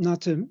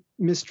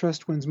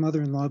mistrust one's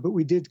mother-in-law, but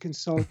we did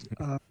consult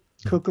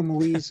Coco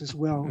Moise as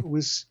well, who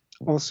was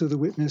also the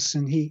witness,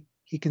 and he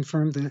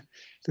confirmed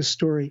the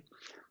story.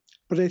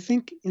 But I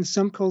think in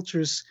some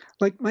cultures,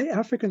 like my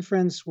African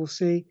friends will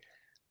say,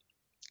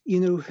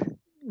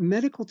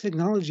 medical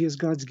technology is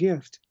God's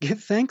gift.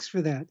 Give thanks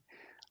for that.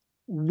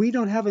 We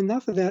don't have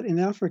enough of that in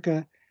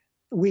Africa.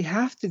 We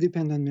have to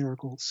depend on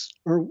miracles,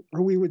 or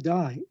we would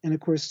die. And of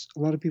course, a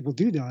lot of people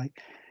do die.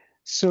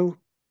 So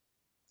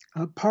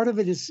part of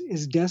it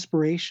is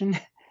desperation.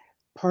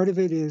 Part of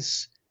it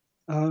is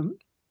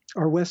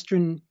our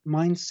Western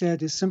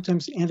mindset is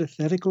sometimes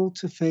antithetical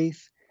to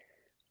faith.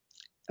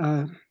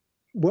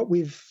 What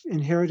we've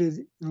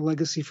inherited in a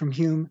legacy from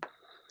Hume.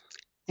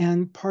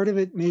 And part of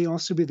it may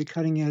also be the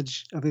cutting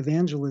edge of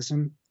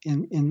evangelism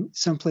in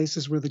some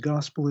places where the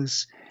gospel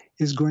is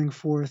going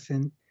forth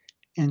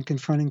and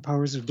confronting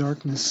powers of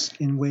darkness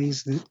in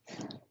ways that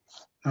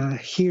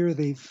here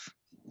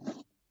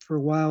for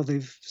a while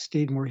they've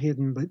stayed more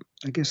hidden, but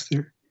I guess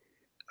they're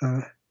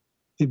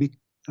maybe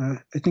I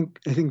think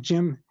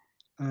Jim,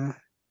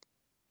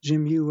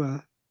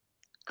 you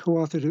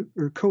co-authored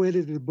or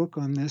co-edited a book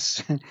on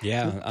this.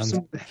 Yeah,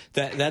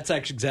 that's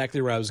actually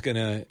exactly where I was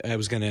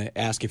gonna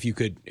ask if you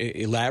could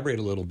elaborate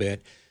a little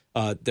bit.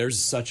 There's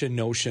such a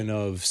notion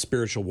of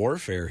spiritual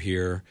warfare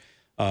here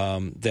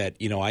that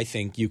I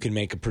think you can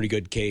make a pretty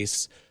good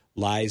case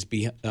lies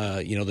behind.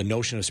 The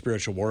notion of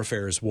spiritual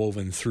warfare is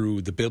woven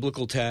through the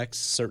biblical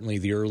texts. Certainly,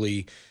 the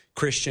early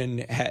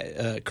Christians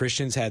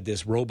had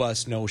this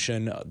robust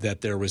notion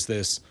that there was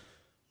this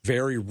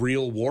very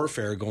real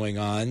warfare going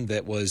on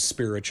that was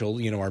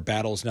spiritual. Our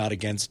battle's not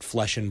against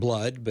flesh and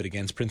blood, but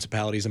against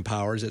principalities and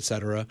powers,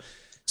 etc.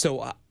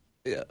 So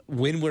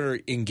when we're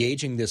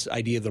engaging this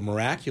idea of the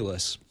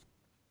miraculous,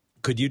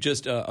 could you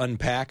just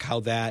unpack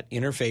how that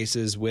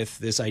interfaces with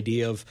this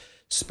idea of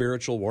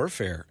spiritual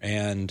warfare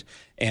and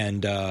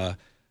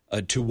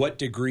to what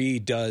degree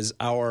does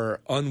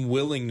our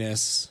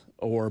unwillingness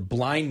or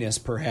blindness,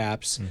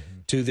 perhaps,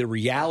 to the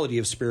reality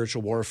of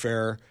spiritual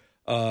warfare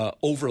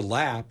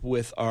overlap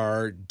with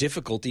our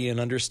difficulty in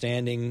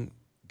understanding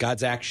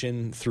God's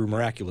action through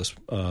miraculous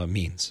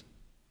means?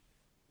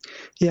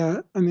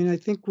 Yeah, I mean, I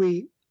think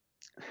we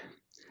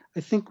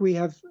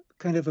have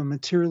kind of a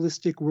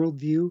materialistic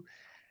worldview,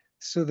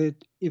 so that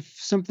if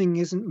something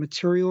isn't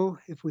material,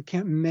 if we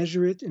can't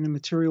measure it in a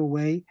material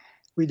way,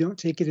 we don't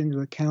take it into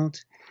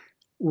account.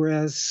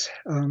 Whereas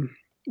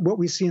what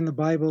we see in the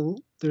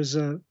Bible, there's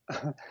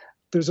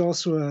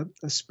also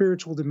a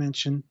spiritual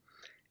dimension,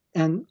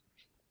 and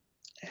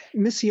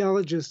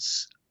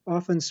missiologists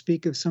often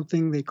speak of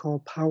something they call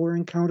power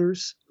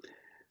encounters,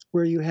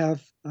 where you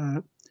have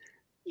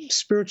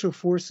spiritual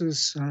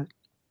forces,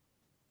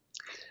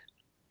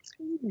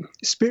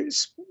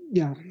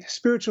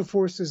 spiritual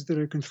forces that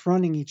are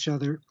confronting each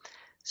other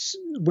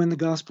when the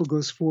gospel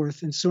goes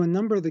forth. And so a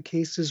number of the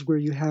cases where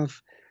you have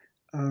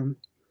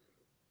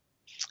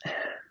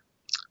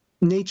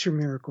nature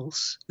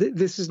miracles,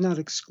 this is not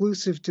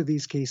exclusive to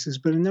these cases,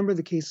 but a number of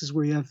the cases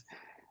where you have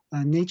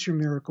nature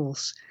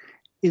miracles,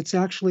 it's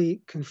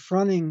actually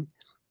confronting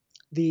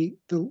the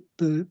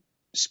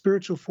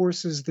spiritual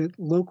forces that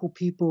local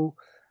people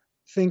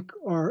think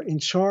are in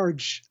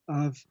charge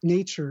of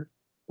nature,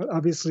 but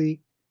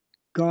obviously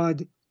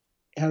God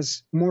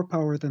has more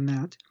power than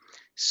that.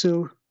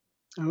 So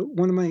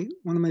one of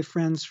my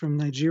friends from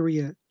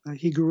Nigeria,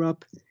 he grew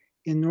up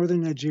in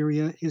northern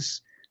Nigeria.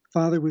 His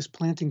father was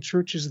planting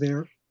churches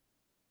there,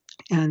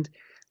 and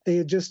they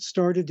had just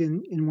started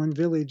in one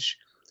village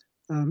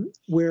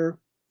where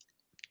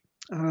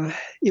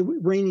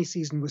rainy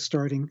season was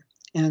starting,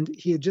 and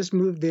he had just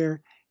moved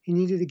there. He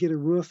needed to get a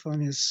roof on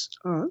his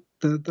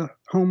the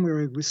home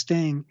where he was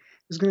staying.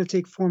 It was going to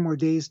take 4 more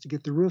days to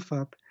get the roof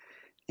up,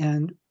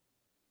 and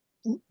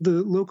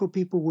the local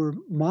people were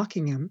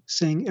mocking him,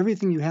 saying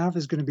everything you have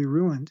is going to be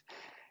ruined.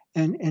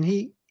 And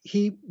he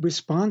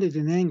responded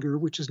in anger,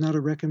 which is not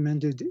a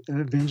recommended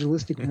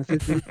evangelistic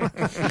method.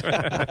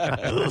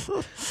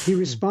 He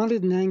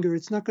responded in anger.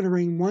 It's not going to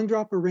rain 1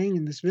 drop of rain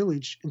in this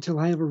village until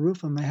I have a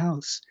roof on my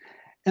house.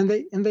 And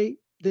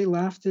they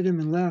laughed at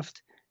him and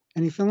left.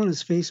 And he fell on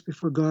his face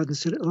before God and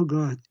said, "Oh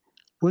God,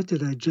 what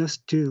did I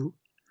just do?"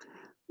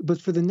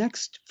 But for the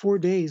next 4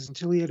 days,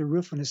 until he had a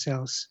roof on his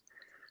house,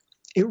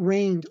 it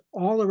rained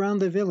all around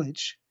the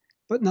village,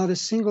 but not a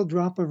single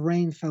drop of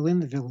rain fell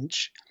in the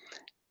village.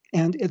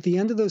 And at the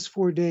end of those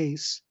 4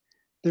 days,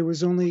 there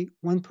was only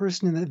one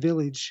person in that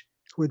village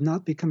who had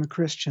not become a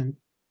Christian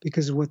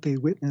because of what they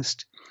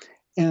witnessed.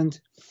 And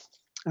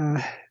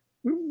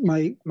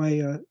my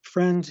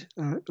friend,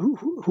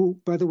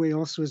 who by the way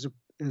also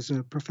is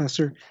a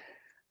professor,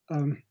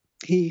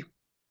 he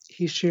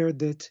shared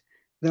that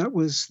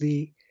was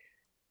the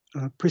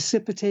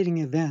precipitating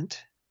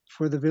event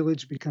for the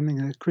village becoming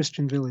a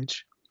Christian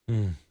village.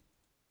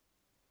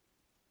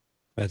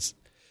 That's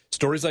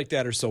stories like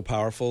that are so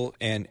powerful,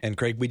 and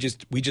Craig, we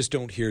just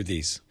don't hear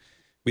these.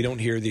 We don't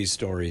hear these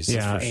stories.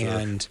 Yeah,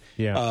 and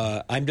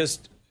sure. I'm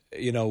just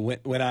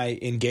when I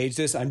engage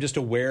this, I'm just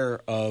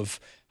aware of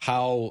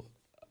how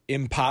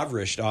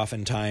impoverished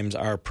oftentimes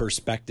our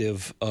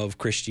perspective of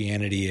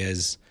Christianity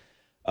is,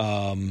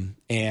 and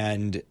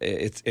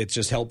it's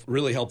just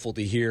really helpful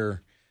to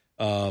hear.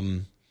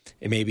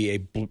 Maybe a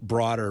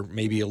broader,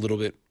 maybe a little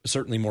bit,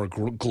 certainly more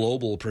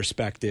global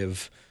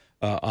perspective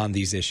on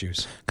these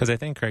issues. Because I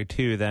think, Craig,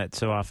 too, that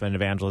so often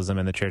evangelism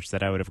in the church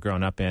that I would have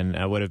grown up in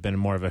would have been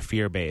more of a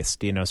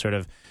fear-based, sort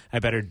of, I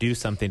better do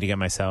something to get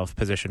myself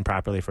positioned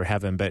properly for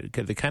heaven. But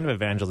the kind of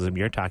evangelism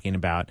you're talking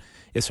about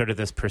is sort of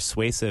this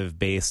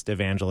persuasive-based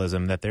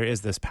evangelism, that there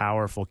is this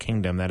powerful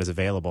kingdom that is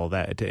available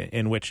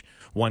in which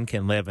one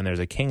can live, and there's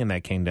a king in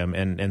that kingdom.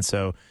 And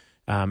so...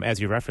 as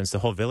you referenced, the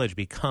whole village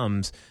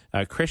becomes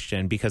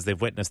Christian because they've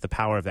witnessed the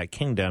power of that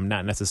kingdom,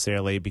 not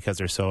necessarily because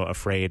they're so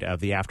afraid of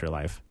the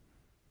afterlife.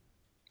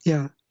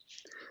 Yeah.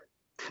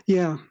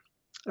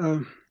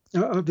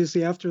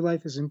 Obviously,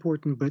 afterlife is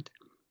important, but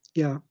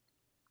yeah,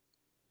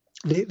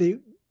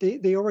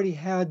 they already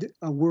had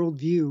a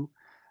worldview,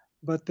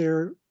 but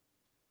they're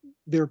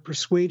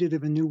persuaded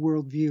of a new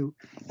worldview.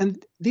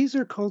 And these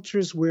are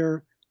cultures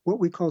where what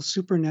we call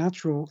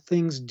supernatural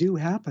things do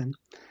happen,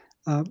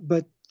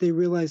 but they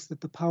realize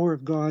that the power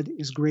of God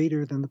is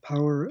greater than the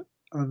power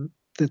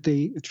that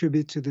they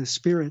attribute to the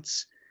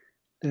spirits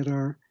that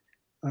are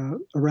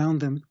around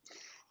them.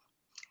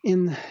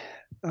 In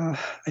I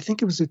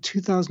think it was a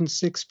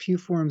 2006 Pew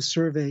Forum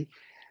survey.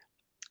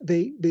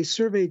 They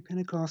surveyed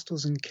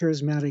Pentecostals and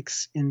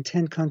Charismatics in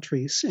 10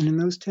 countries, and in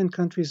those 10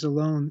 countries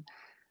alone,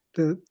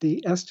 the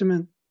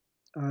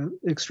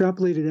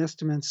extrapolated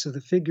estimates of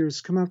the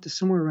figures come out to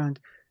somewhere around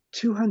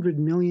 200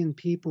 million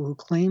people who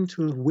claim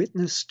to have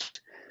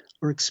witnessed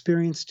or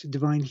experienced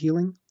divine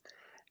healing.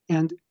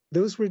 And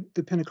those were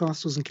the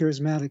Pentecostals and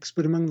Charismatics,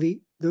 but among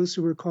those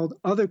who were called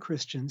other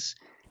Christians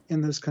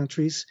in those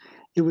countries,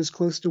 it was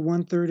close to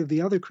 1/3 of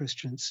the other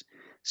Christians.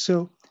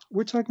 So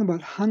we're talking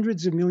about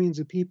hundreds of millions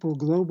of people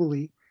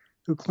globally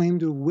who claim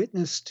to have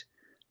witnessed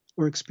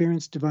or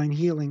experienced divine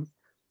healing.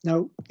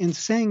 Now, in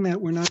saying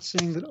that, we're not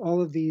saying that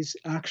all of these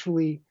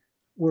actually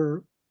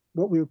were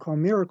what we would call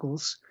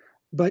miracles,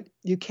 but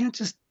you can't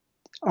just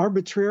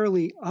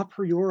arbitrarily a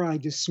priori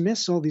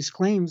dismiss all these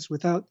claims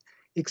without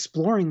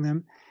exploring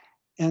them.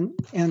 And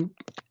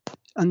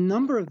a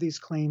number of these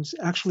claims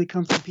actually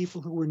come from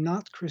people who were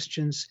not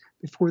Christians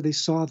before they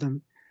saw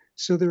them.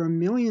 So there are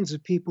millions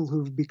of people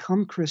who've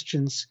become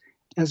Christians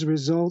as a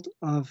result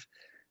of,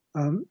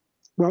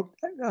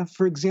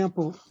 for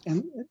example,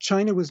 and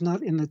China was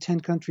not in the 10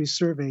 countries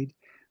surveyed,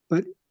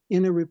 but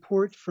in a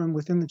report from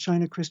within the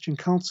China Christian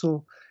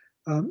Council,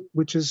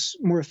 which is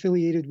more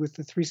affiliated with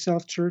the Three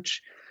South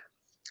Church,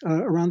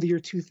 around the year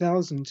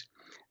 2000,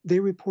 they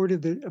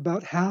reported that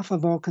about half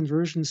of all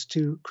conversions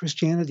to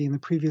Christianity in the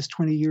previous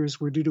 20 years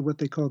were due to what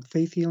they called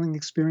faith healing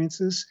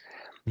experiences.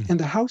 Mm-hmm. And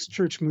the house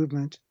church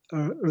movement,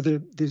 or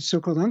the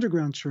so-called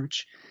underground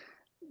church,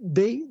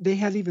 they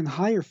had even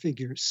higher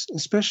figures,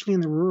 especially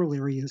in the rural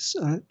areas.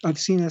 I've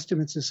seen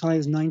estimates as high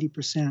as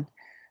 90%.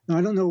 Now,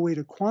 I don't know a way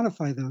to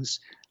quantify those,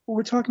 but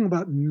we're talking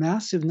about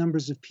massive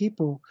numbers of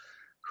people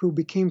who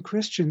became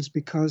Christians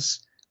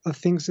because of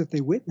things that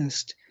they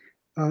witnessed.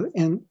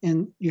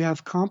 And you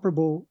have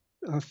comparable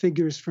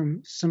figures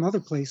from some other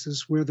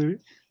places where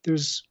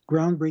there's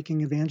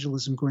groundbreaking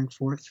evangelism going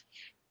forth.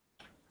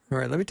 All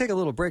right, let me take a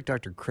little break.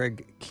 Dr.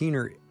 Craig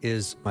Keener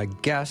is my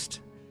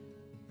guest,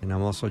 and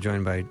I'm also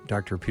joined by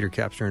Dr. Peter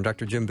Kapsner and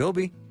Dr. Jim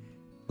Bilby.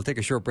 We'll take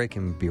a short break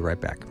and be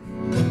right back.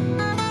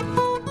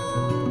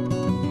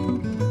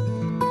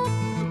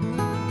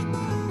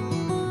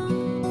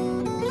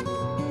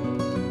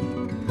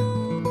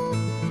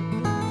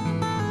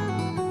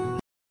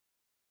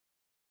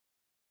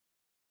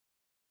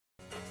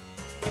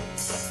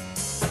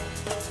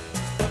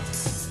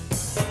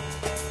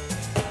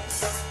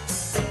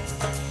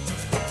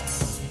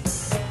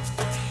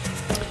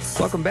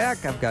 Welcome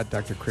back. I've got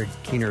Dr. Craig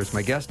Keener as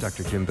my guest.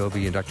 Dr. Jim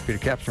Bilby and Dr. Peter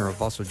Kapsner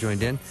have also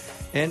joined in.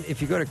 And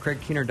if you go to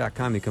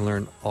CraigKeener.com, you can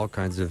learn all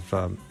kinds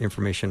of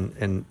information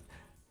and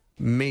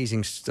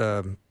amazing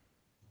stuff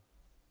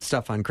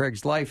on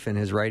Craig's life and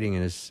his writing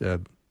and his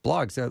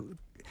blogs.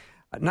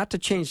 Not to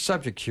change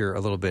subject here a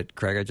little bit,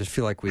 Craig, I just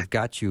feel like we've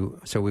got you,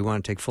 so we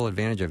want to take full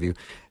advantage of you.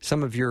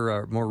 Some of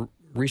your more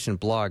recent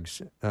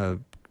blogs,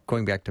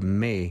 going back to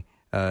May,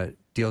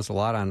 deals a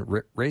lot on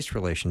race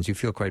relations. You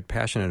feel quite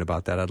passionate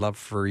about that. I'd love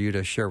for you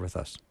to share with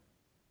us.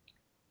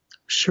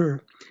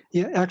 Sure.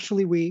 Yeah,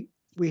 actually, we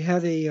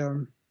had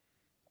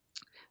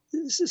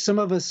some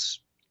of us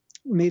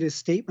made a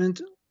statement,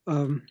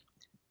 an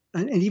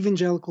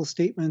evangelical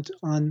statement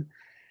on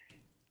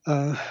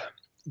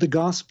the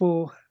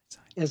gospel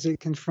as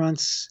it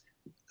confronts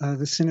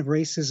the sin of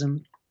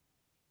racism,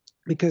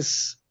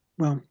 because,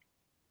 well,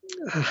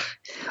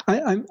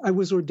 I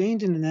was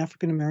ordained in an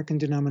African American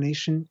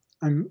denomination.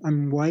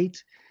 I'm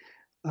white,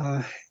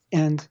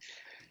 and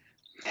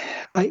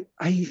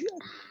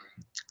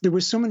there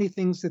were so many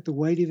things that the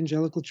white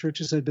evangelical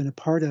churches I'd been a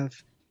part of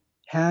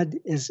had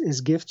as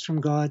gifts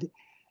from God,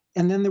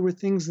 and then there were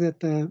things that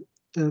the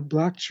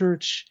black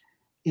church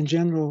in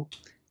general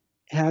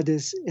had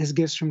as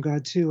gifts from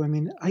God too. I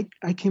mean,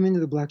 I came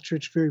into the black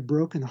church very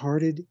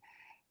brokenhearted,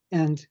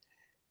 and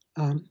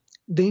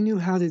they knew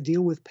how to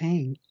deal with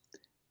pain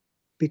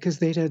because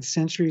they'd had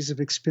centuries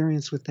of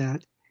experience with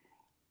that.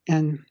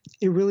 And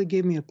it really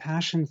gave me a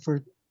passion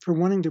for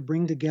wanting to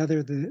bring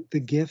together the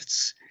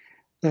gifts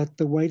that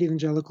the white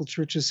evangelical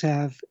churches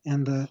have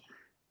and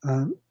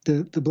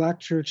the black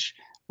church,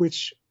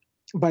 which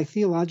by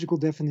theological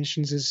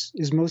definitions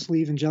is mostly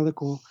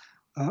evangelical,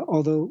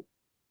 although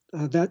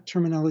that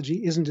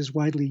terminology isn't as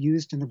widely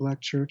used in the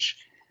black church.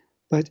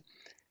 But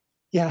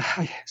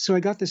yeah, so I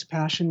got this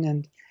passion,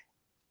 and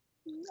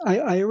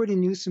I already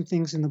knew some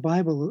things in the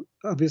Bible,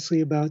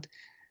 obviously, about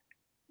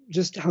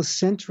just how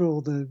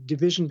central the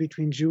division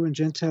between Jew and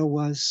Gentile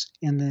was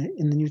in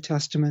the New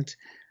Testament,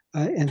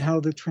 and how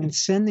the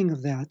transcending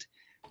of that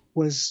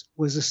was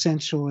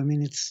essential. I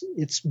mean,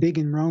 it's big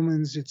in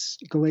Romans, it's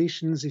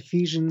Galatians,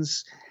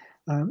 Ephesians,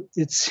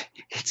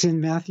 it's in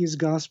Matthew's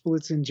gospel,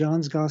 it's in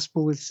John's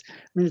gospel.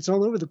 It's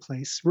all over the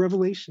place.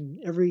 Revelation,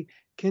 every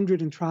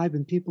kindred and tribe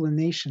and people and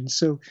nation.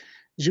 So,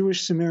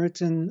 Jewish,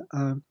 Samaritan,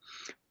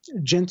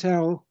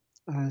 Gentile,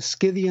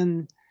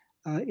 Scythian,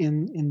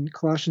 in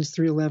Colossians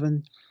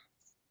 3:11,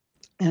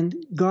 and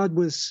God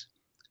was,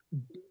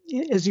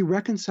 as He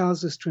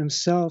reconciles us to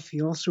Himself,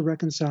 He also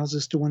reconciles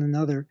us to one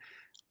another.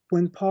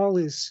 When Paul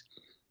is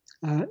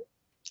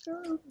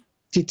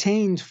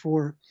detained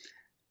for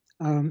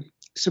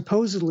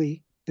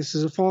supposedly, this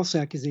is a false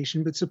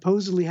accusation, but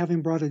supposedly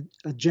having brought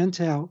a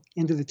Gentile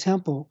into the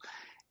temple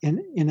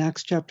in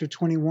Acts chapter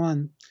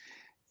 21,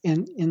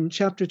 and in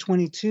chapter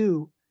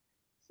 22,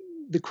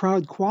 the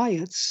crowd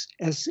quiets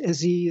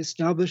as he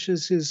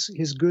establishes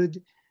his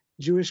good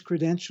Jewish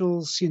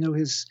credentials,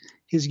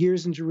 his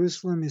years in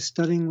Jerusalem, his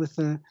studying with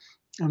a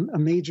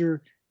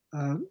major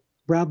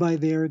rabbi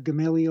there,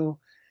 Gamaliel,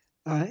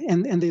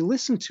 and they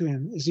listen to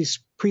him as he's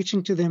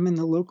preaching to them in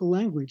the local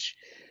language,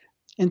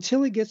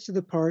 until he gets to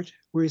the part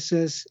where he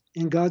says,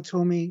 "And God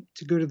told me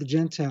to go to the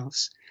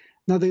Gentiles."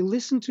 Now, they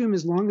listened to him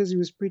as long as he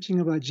was preaching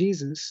about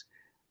Jesus,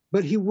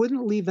 but he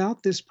wouldn't leave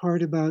out this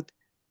part about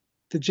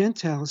the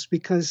Gentiles,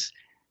 because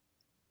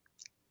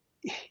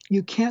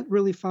you can't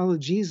really follow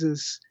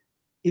Jesus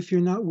if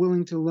you're not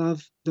willing to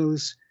love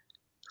those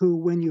who,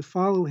 when you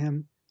follow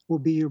him, will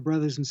be your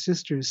brothers and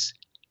sisters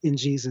in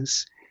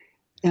Jesus.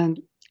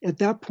 And at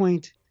that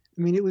point,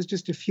 it was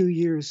just a few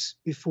years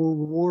before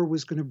war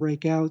was going to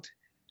break out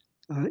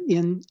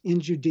in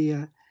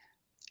Judea,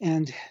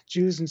 and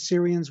Jews and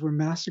Syrians were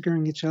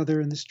massacring each other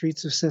in the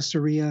streets of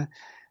Caesarea,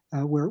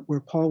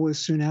 where Paul was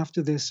soon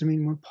after this.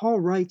 When Paul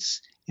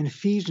writes in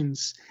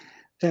Ephesians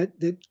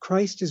that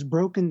Christ has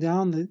broken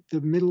down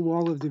the middle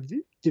wall of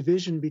the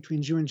division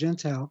between Jew and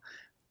Gentile,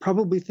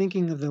 probably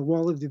thinking of the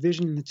wall of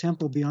division in the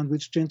temple beyond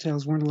which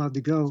Gentiles weren't allowed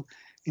to go,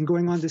 and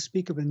going on to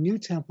speak of a new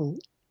temple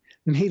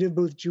made of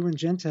both Jew and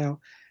Gentile.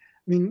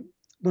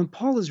 When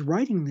Paul is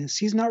writing this,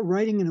 he's not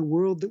writing in a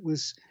world that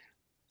was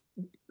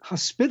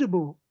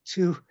hospitable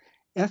to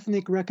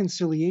ethnic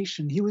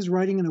reconciliation. He was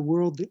writing in a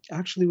world that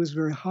actually was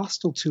very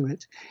hostile to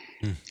it.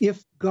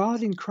 If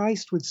God in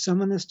Christ would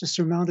summon us to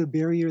surmount a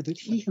barrier that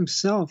he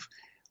himself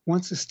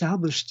once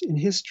established in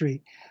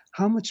history,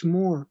 how much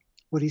more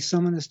would he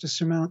summon us to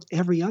surmount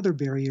every other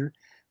barrier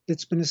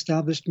that's been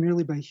established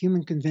merely by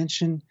human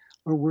convention,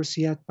 or worse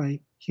yet, by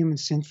human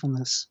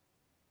sinfulness?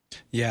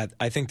 Yeah,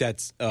 I think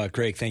that's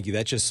Craig. Thank you.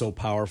 That's just so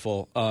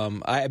powerful.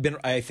 I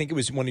think it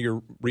was one of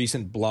your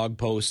recent blog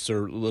posts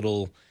or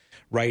little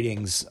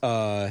writings.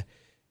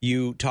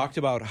 You talked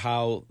about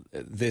how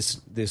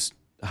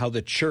how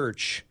the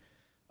church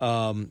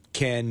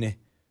can,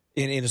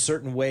 in a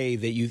certain way,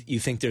 that you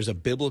think there's a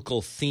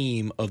biblical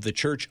theme of the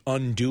church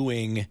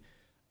undoing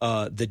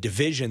the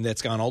division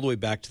that's gone all the way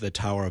back to the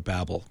Tower of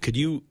Babel. Could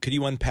you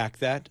unpack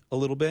that a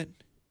little bit?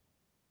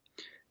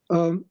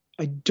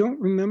 I don't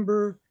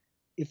remember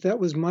if that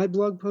was my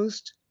blog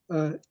post,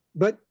 but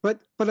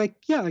I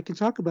can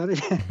talk about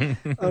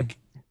it.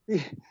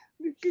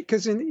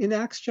 Because in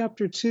Acts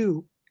chapter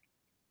 2,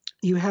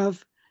 you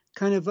have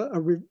kind of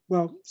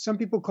some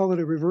people call it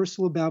a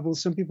reversal of Babel,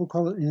 some people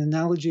call it an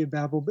analogy of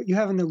Babel, but you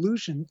have an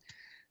allusion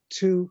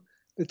to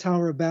the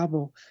Tower of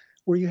Babel,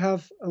 where you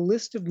have a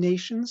list of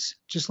nations,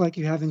 just like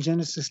you have in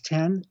Genesis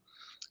 10.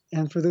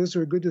 And for those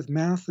who are good with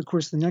math, of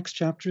course, the next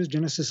chapter is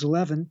Genesis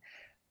 11,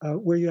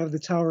 where you have the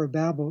Tower of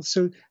Babel.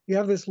 So you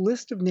have this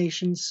list of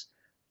nations,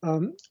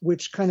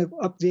 which kind of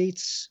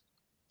updates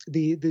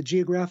the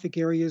geographic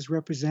areas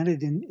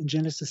represented in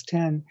Genesis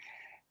 10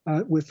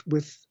 with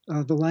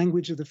the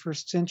language of the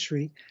first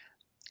century.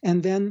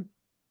 And then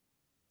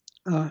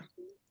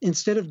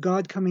instead of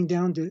God coming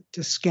down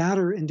to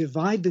scatter and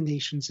divide the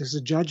nations as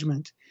a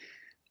judgment,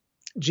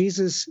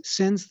 Jesus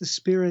sends the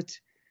Spirit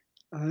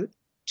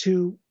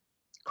to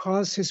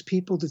cause his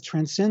people to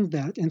transcend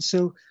that. And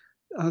so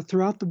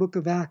throughout the book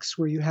of Acts,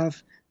 where you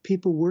have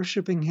people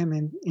worshiping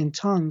him in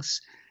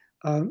tongues,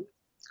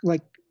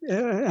 like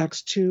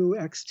Acts 2,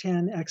 Acts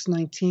 10, Acts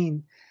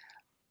 19,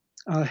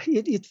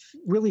 it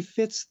really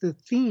fits the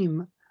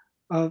theme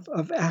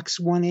of Acts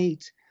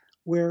 1:8,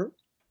 where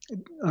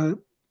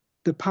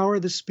the power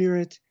of the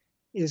Spirit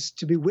is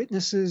to be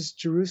witnesses,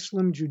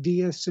 Jerusalem,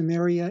 Judea,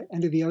 Samaria,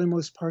 and to the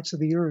uttermost parts of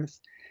the earth.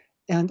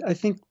 And I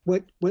think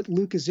what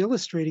Luke is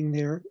illustrating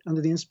there,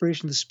 under the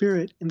inspiration of the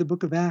Spirit in the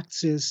book of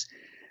Acts, is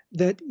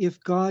that if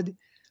God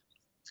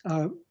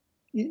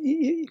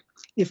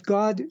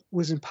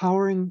was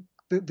empowering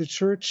the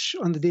church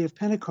on the day of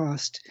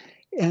Pentecost,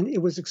 and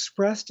it was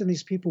expressed in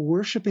these people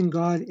worshiping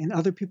God in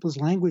other people's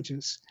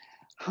languages,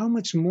 how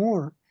much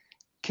more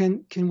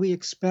can we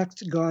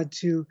expect God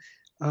to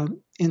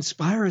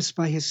inspire us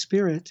by his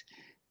Spirit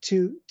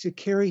to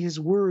carry his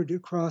word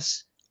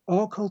across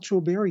all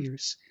cultural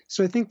barriers?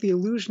 So I think the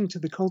allusion to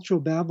the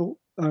cultural Babel,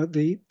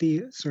 the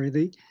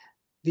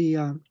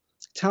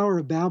Tower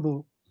of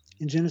Babel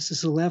in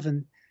Genesis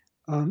 11,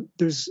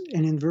 there's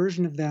an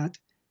inversion of that,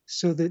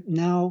 so that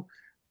now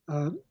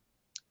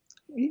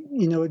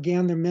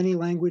again, there are many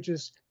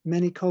languages,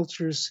 many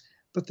cultures,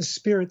 but the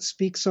Spirit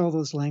speaks all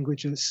those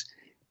languages,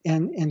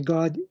 and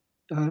God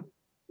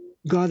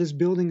is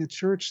building a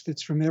church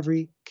that's from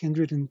every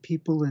kindred and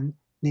people and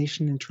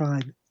nation and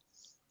tribe.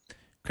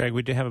 Craig,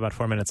 we do have about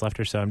 4 minutes left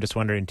or so. I'm just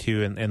wondering,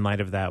 too, in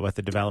light of that, with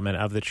the development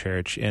of the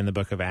church in the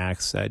book of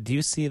Acts, do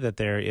you see that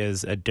there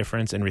is a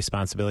difference in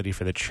responsibility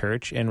for the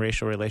church in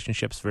racial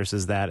relationships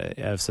versus that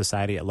of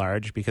society at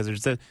large? Because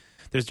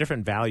there's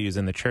different values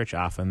in the church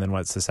often than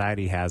what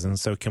society has. And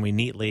so can we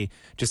neatly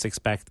just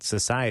expect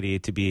society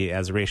to be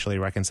as racially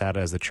reconciled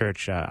as the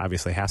church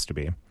obviously has to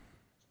be?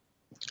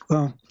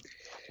 Well,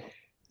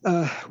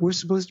 we're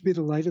supposed to be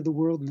the light of the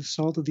world and the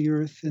salt of the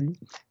earth. And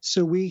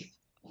so we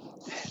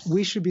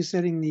should be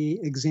setting the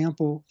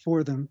example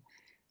for them.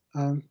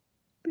 And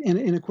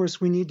of course,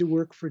 we need to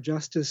work for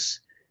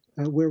justice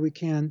where we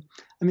can.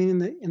 I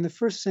mean, in the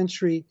first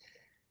century,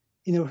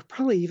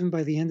 probably even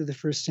by the end of the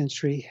first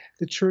century,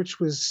 the church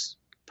was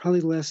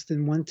probably less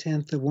than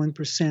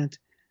 0.1%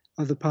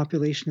 of the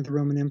population of the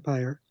Roman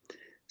Empire.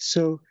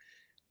 So,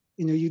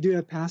 you do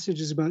have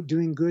passages about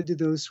doing good to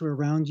those who are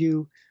around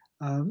you,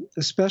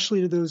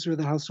 especially to those who are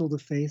the household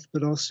of faith,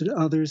 but also to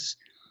others.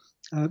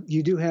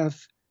 You do have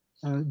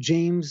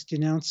James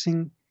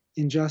denouncing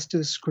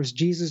injustice, of course,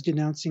 Jesus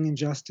denouncing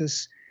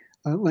injustice,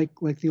 like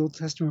the Old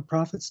Testament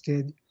prophets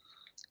did.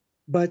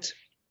 But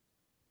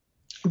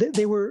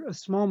they were a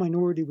small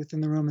minority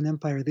within the Roman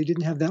Empire. They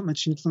didn't have that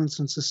much influence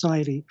on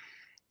society.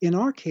 In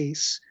our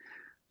case,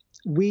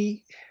 at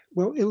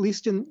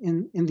least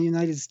in the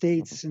United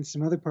States and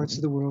some other parts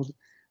of the world,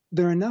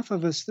 there are enough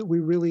of us that we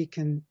really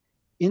can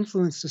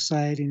influence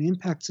society and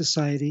impact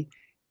society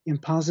in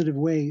positive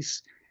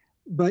ways.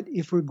 But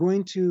if we're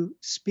going to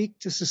speak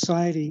to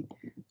society,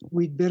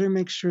 we'd better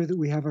make sure that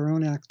we have our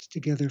own act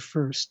together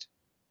first.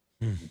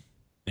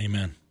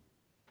 Amen.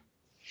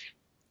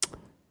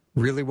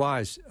 Really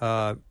wise.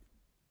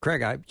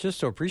 Craig, I just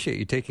so appreciate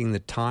you taking the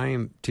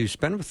time to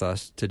spend with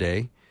us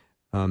today.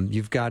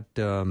 You've got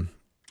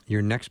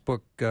your next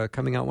book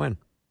coming out when?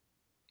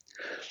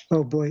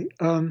 Oh, boy.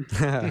 Which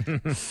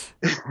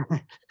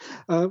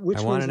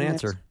I want an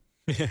answer.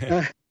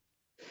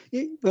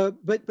 But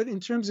in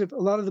terms of, a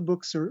lot of the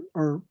books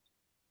are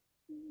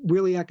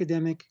really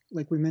academic,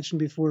 like we mentioned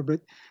before,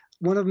 but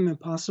one of them,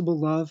 Impossible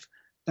Love,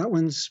 that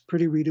one's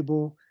pretty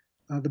readable.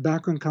 The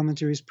background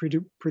commentary is pretty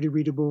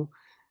readable.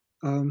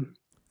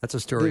 That's a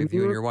story of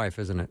you and your wife,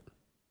 isn't it?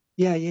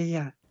 Yeah.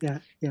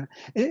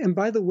 And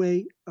by the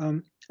way,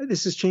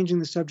 this is changing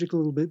the subject a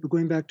little bit, but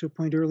going back to a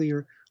point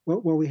earlier,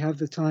 while we have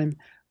the time,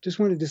 just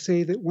wanted to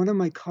say that one of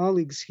my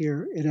colleagues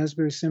here at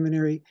Asbury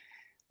Seminary,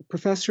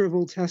 professor of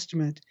Old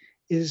Testament,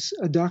 is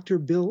a Dr.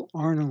 Bill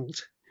Arnold.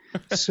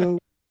 So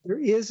there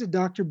is a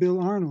Dr. Bill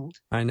Arnold.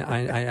 I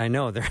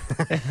know.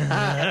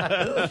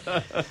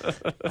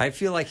 I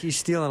feel like he's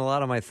stealing a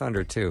lot of my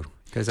thunder, too,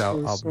 because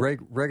I'll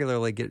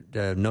regularly get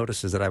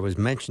notices that I was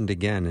mentioned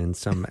again in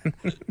some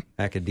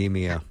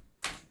academia,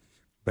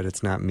 but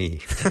it's not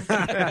me.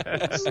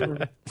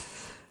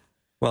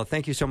 Well,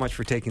 thank you so much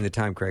for taking the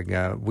time, Craig.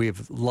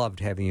 We've loved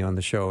having you on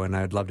the show, and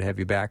I'd love to have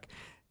you back.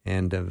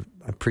 And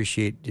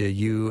appreciate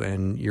you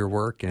and your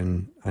work,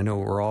 and I know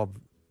we're all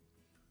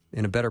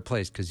in a better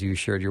place because you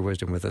shared your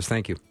wisdom with us.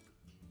 Thank you.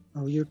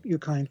 Oh, you're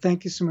kind.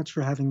 Thank you so much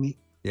for having me.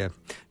 Yeah.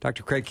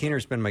 Dr. Craig Keener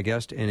has been my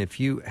guest, and if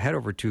you head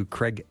over to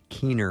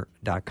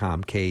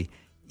CraigKeener.com,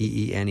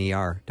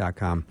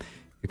 KEENER.com,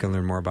 you can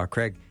learn more about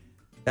Craig.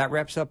 That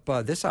wraps up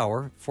this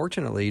hour.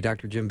 Fortunately,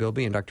 Dr. Jim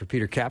Bilby and Dr.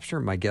 Peter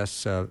Kapsner, my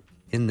guests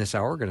in this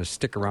hour, are going to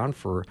stick around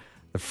for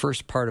the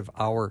first part of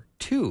Hour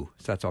 2.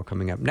 So that's all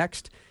coming up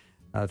next.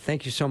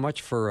 Thank you so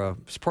much for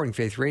supporting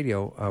Faith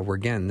Radio.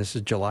 This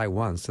is July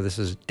 1, so this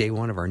is day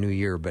one of our new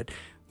year, but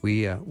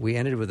we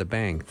ended with a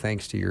bang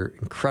thanks to your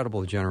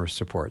incredible, generous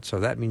support.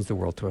 So that means the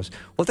world to us.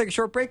 We'll take a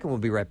short break, and we'll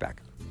be right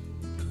back.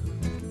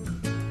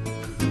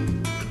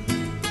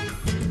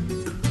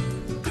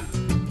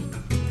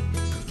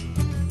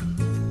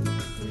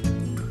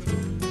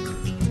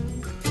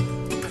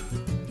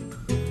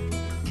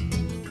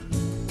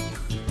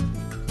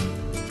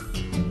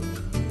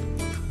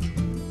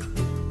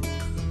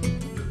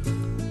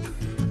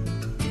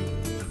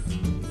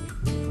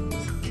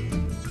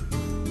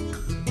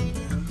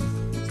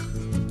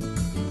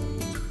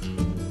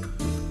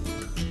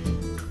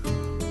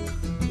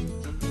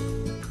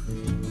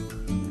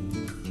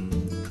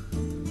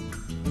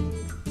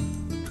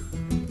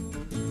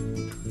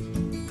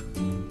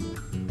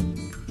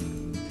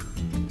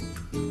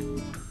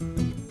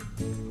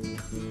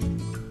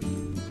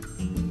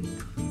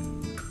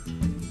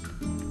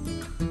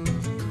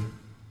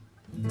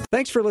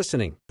 Thanks for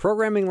listening.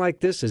 Programming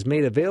like this is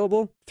made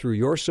available through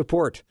your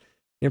support.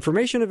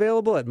 Information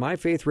available at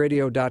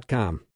myfaithradio.com.